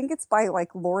 I think it's by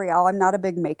like L'Oreal. I'm not a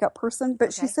big makeup person,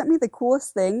 but she sent me the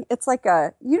coolest thing. It's like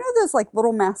those like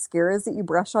little mascaras that you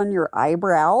brush on your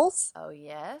eyebrows. Oh,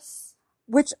 yes.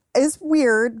 Which is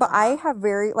weird, but I have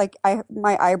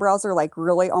my eyebrows are like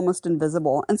really almost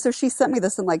invisible. And so she sent me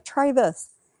this and like, try this.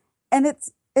 And it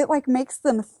like makes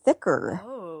them thicker.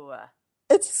 Oh.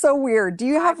 It's so weird. Do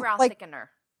you have eyebrow like thickener?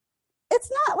 It's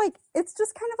not like, it's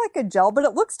just kind of like a gel, but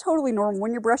it looks totally normal.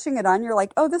 When you're brushing it on, you're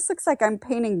like, oh, this looks like I'm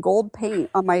painting gold paint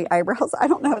on my eyebrows. I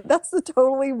don't know. That's the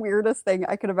totally weirdest thing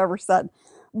I could have ever said.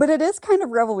 But it is kind of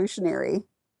revolutionary.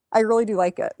 I really do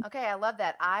like it. Okay, I love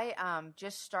that. I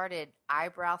just started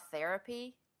eyebrow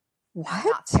therapy. What?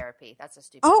 Not therapy. That's a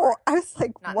stupid word. I was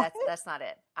like, what? That's not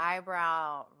it.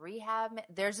 Eyebrow rehab.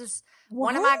 There's this,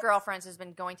 one of my girlfriends has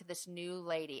been going to this new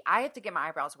lady. I have to get my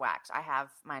eyebrows waxed. I have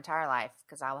my entire life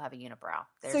because I will have a unibrow.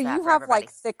 So you have like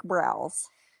thick brows?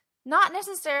 Not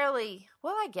necessarily.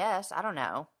 Well, I guess. I don't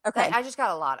know. Okay. I just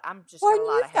got a lot. Got a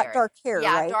lot of hair. Got dark hair,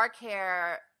 yeah, right? Dark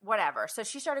hair, whatever. So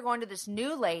she started going to this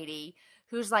new lady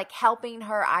who's like helping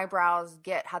her eyebrows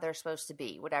get how they're supposed to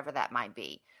be, whatever that might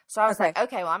be. So I was like,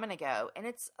 okay, well, I'm going to go. And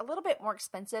it's a little bit more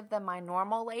expensive than my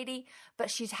normal lady, but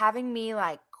she's having me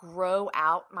like grow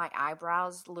out my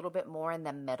eyebrows a little bit more in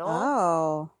the middle.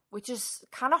 Oh. Which is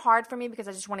kind of hard for me because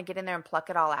I just want to get in there and pluck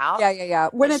it all out. Yeah.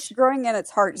 When it's growing in, it's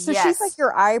hard. So she's like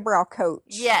your eyebrow coach.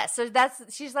 Yeah. So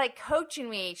she's like coaching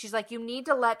me. She's like,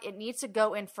 it needs to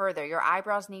go in further. Your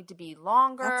eyebrows need to be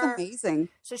longer. That's amazing.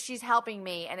 So she's helping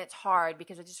me, and it's hard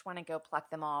because I just want to go pluck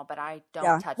them all, but I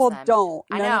don't touch them. Well, don't.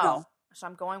 I know. No. So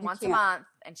I'm going once a month,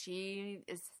 and she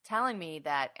is telling me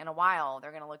that in a while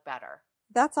they're going to look better.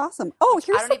 That's awesome. Oh,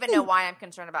 here's I don't even know why I'm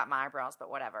concerned about my eyebrows, but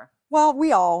whatever. Well,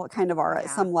 we all kind of are at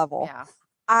some level. Yeah.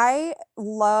 I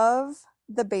love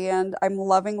the band. I'm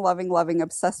loving,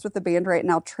 obsessed with the band right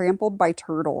now, Trampled by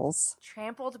Turtles.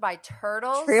 Trampled by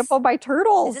Turtles? Trampled by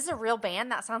Turtles. Is this a real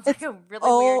band? That sounds like a really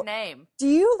weird name. Do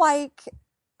you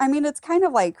it's kind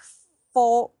of like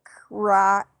folk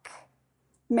rock.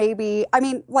 Maybe. I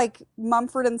mean, like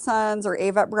Mumford & Sons or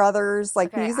Avett Brothers,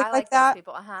 like music like that. Those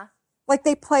people. Uh-huh. Like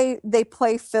they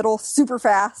play fiddle super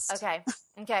fast.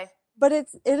 Okay. But it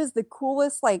is the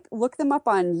coolest, like look them up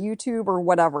on YouTube or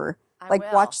whatever.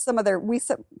 Watch some of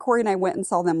Corey and I went and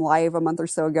saw them live a month or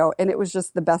so ago, and it was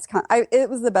just the best it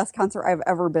was the best concert I've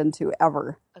ever been to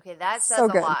ever. Okay, that says a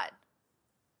lot.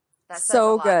 That says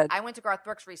So a lot. good. I went to Garth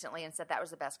Brooks recently and said that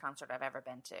was the best concert I've ever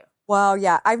been to. Well,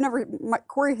 yeah,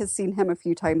 Corey has seen him a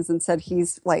few times and said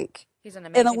he's like He's an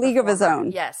in amazing a league of his performer.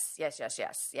 own. Yes.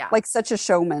 Yeah. Like such a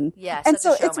showman. Yeah, and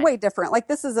such so a it's showman. way different. Like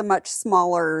this is a much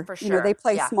smaller, For you know, sure. they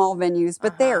play Yeah. small venues,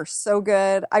 but they are so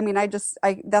good. I mean,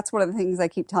 that's one of the things I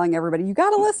keep telling everybody. You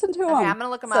got to listen to them. Okay, I'm going to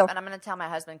look him up and I'm going to tell my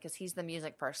husband because he's the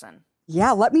music person.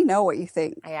 Yeah, let me know what you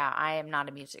think. Yeah, I am not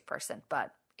a music person,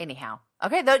 but anyhow.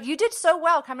 Okay, though you did so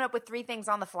well coming up with 3 things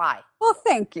on the fly. Well,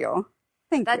 thank you.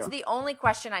 That's the only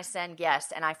question I send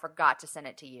guests, and I forgot to send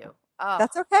it to you. Oh,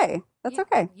 That's okay. That's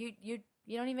okay. You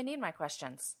don't even need my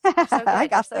questions. You're so good. I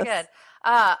got You're so this.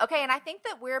 good. Okay, and I think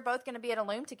that we're both going to be at a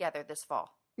Loom together this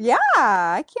fall. Yeah,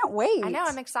 I can't wait. I know.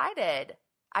 I'm excited.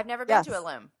 I've never been to a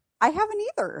Loom. I haven't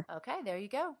either. Okay, there you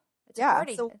go. It's a Yeah,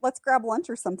 party. so let's grab lunch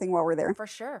or something while we're there. For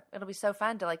sure. It'll be so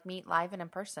fun to like meet live and in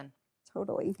person.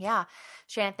 Totally. Yeah.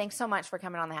 Shannon, thanks so much for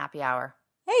coming on the happy hour.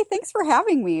 Hey, thanks for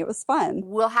having me. It was fun.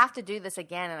 We'll have to do this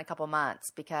again in a couple months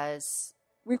because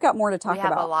We've got more to talk we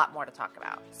have about. a lot more to talk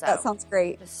about. So That sounds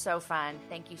great. it was so fun.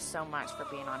 Thank you so much for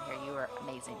being on here. You were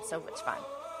amazing. So much fun.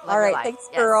 Love All your right. life. Thanks,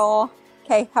 Yes. girl.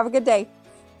 Okay. Have a good day.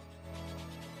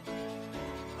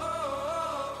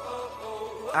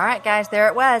 All right, guys, there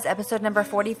it was. Episode number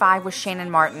 45 with Shannan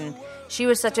Martin. She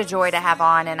was such a joy to have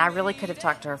on, and I really could have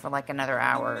talked to her for like another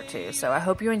hour or two. So I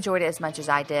hope you enjoyed it as much as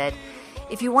I did.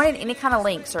 If you wanted any kind of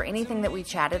links or anything that we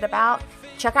chatted about,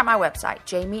 check out my website,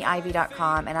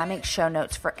 jamieivy.com, and I make show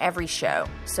notes for every show.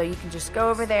 So you can just go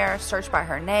over there, search by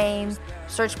her name,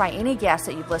 search by any guest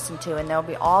that you've listened to, and there'll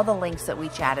be all the links that we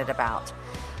chatted about.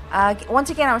 Once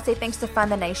again, I want to say thanks to Fund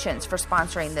the Nations for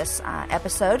sponsoring this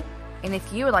episode. And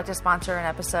if you would like to sponsor an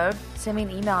episode, send me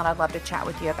an email and I'd love to chat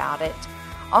with you about it.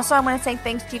 Also, I want to say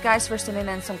thanks to you guys for sending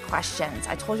in some questions.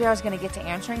 I told you I was going to get to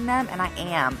answering them, and I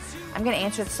am. I'm going to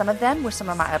answer some of them with some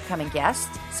of my upcoming guests,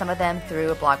 some of them through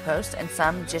a blog post, and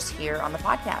some just here on the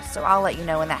podcast. So I'll let you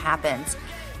know when that happens.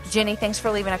 Jenny, thanks for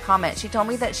leaving a comment. She told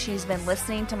me that she's been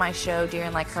listening to my show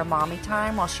during like her mommy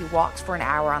time while she walks for an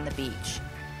hour on the beach.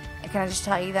 And can I just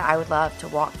tell you that I would love to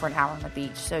walk for an hour on the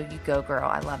beach? So you go, girl.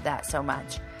 I love that so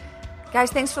much. Guys,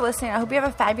 thanks for listening. I hope you have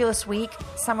a fabulous week.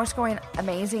 Summer's going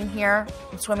amazing here.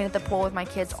 I'm swimming at the pool with my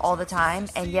kids all the time.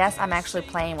 And yes, I'm actually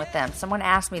playing with them. Someone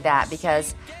asked me that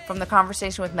because from the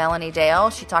conversation with Melanie Dale,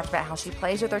 she talked about how she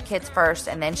plays with her kids first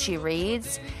and then she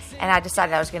reads. And I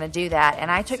decided I was going to do that. And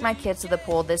I took my kids to the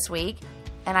pool this week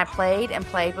and I played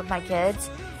with my kids.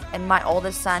 And my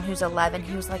oldest son, who's 11,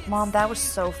 he was like, Mom, that was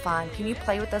so fun. Can you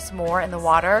play with us more in the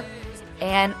water?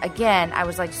 And again, I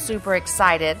was like super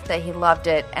excited that he loved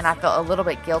it, and I felt a little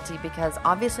bit guilty because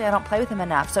obviously I don't play with him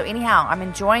enough. So anyhow, I'm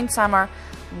enjoying summer,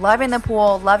 loving the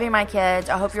pool, loving my kids.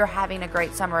 I hope you're having a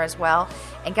great summer as well.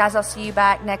 And guys, I'll see you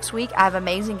back next week. I have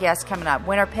amazing guests coming up.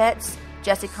 Winter Pitts,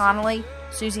 Jesse Connolly,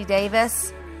 Susie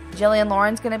Davis, Jillian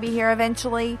Lauren's going to be here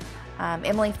eventually,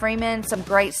 Emily Freeman, some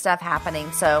great stuff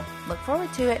happening. So look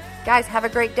forward to it. Guys, have a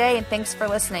great day, and thanks for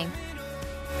listening.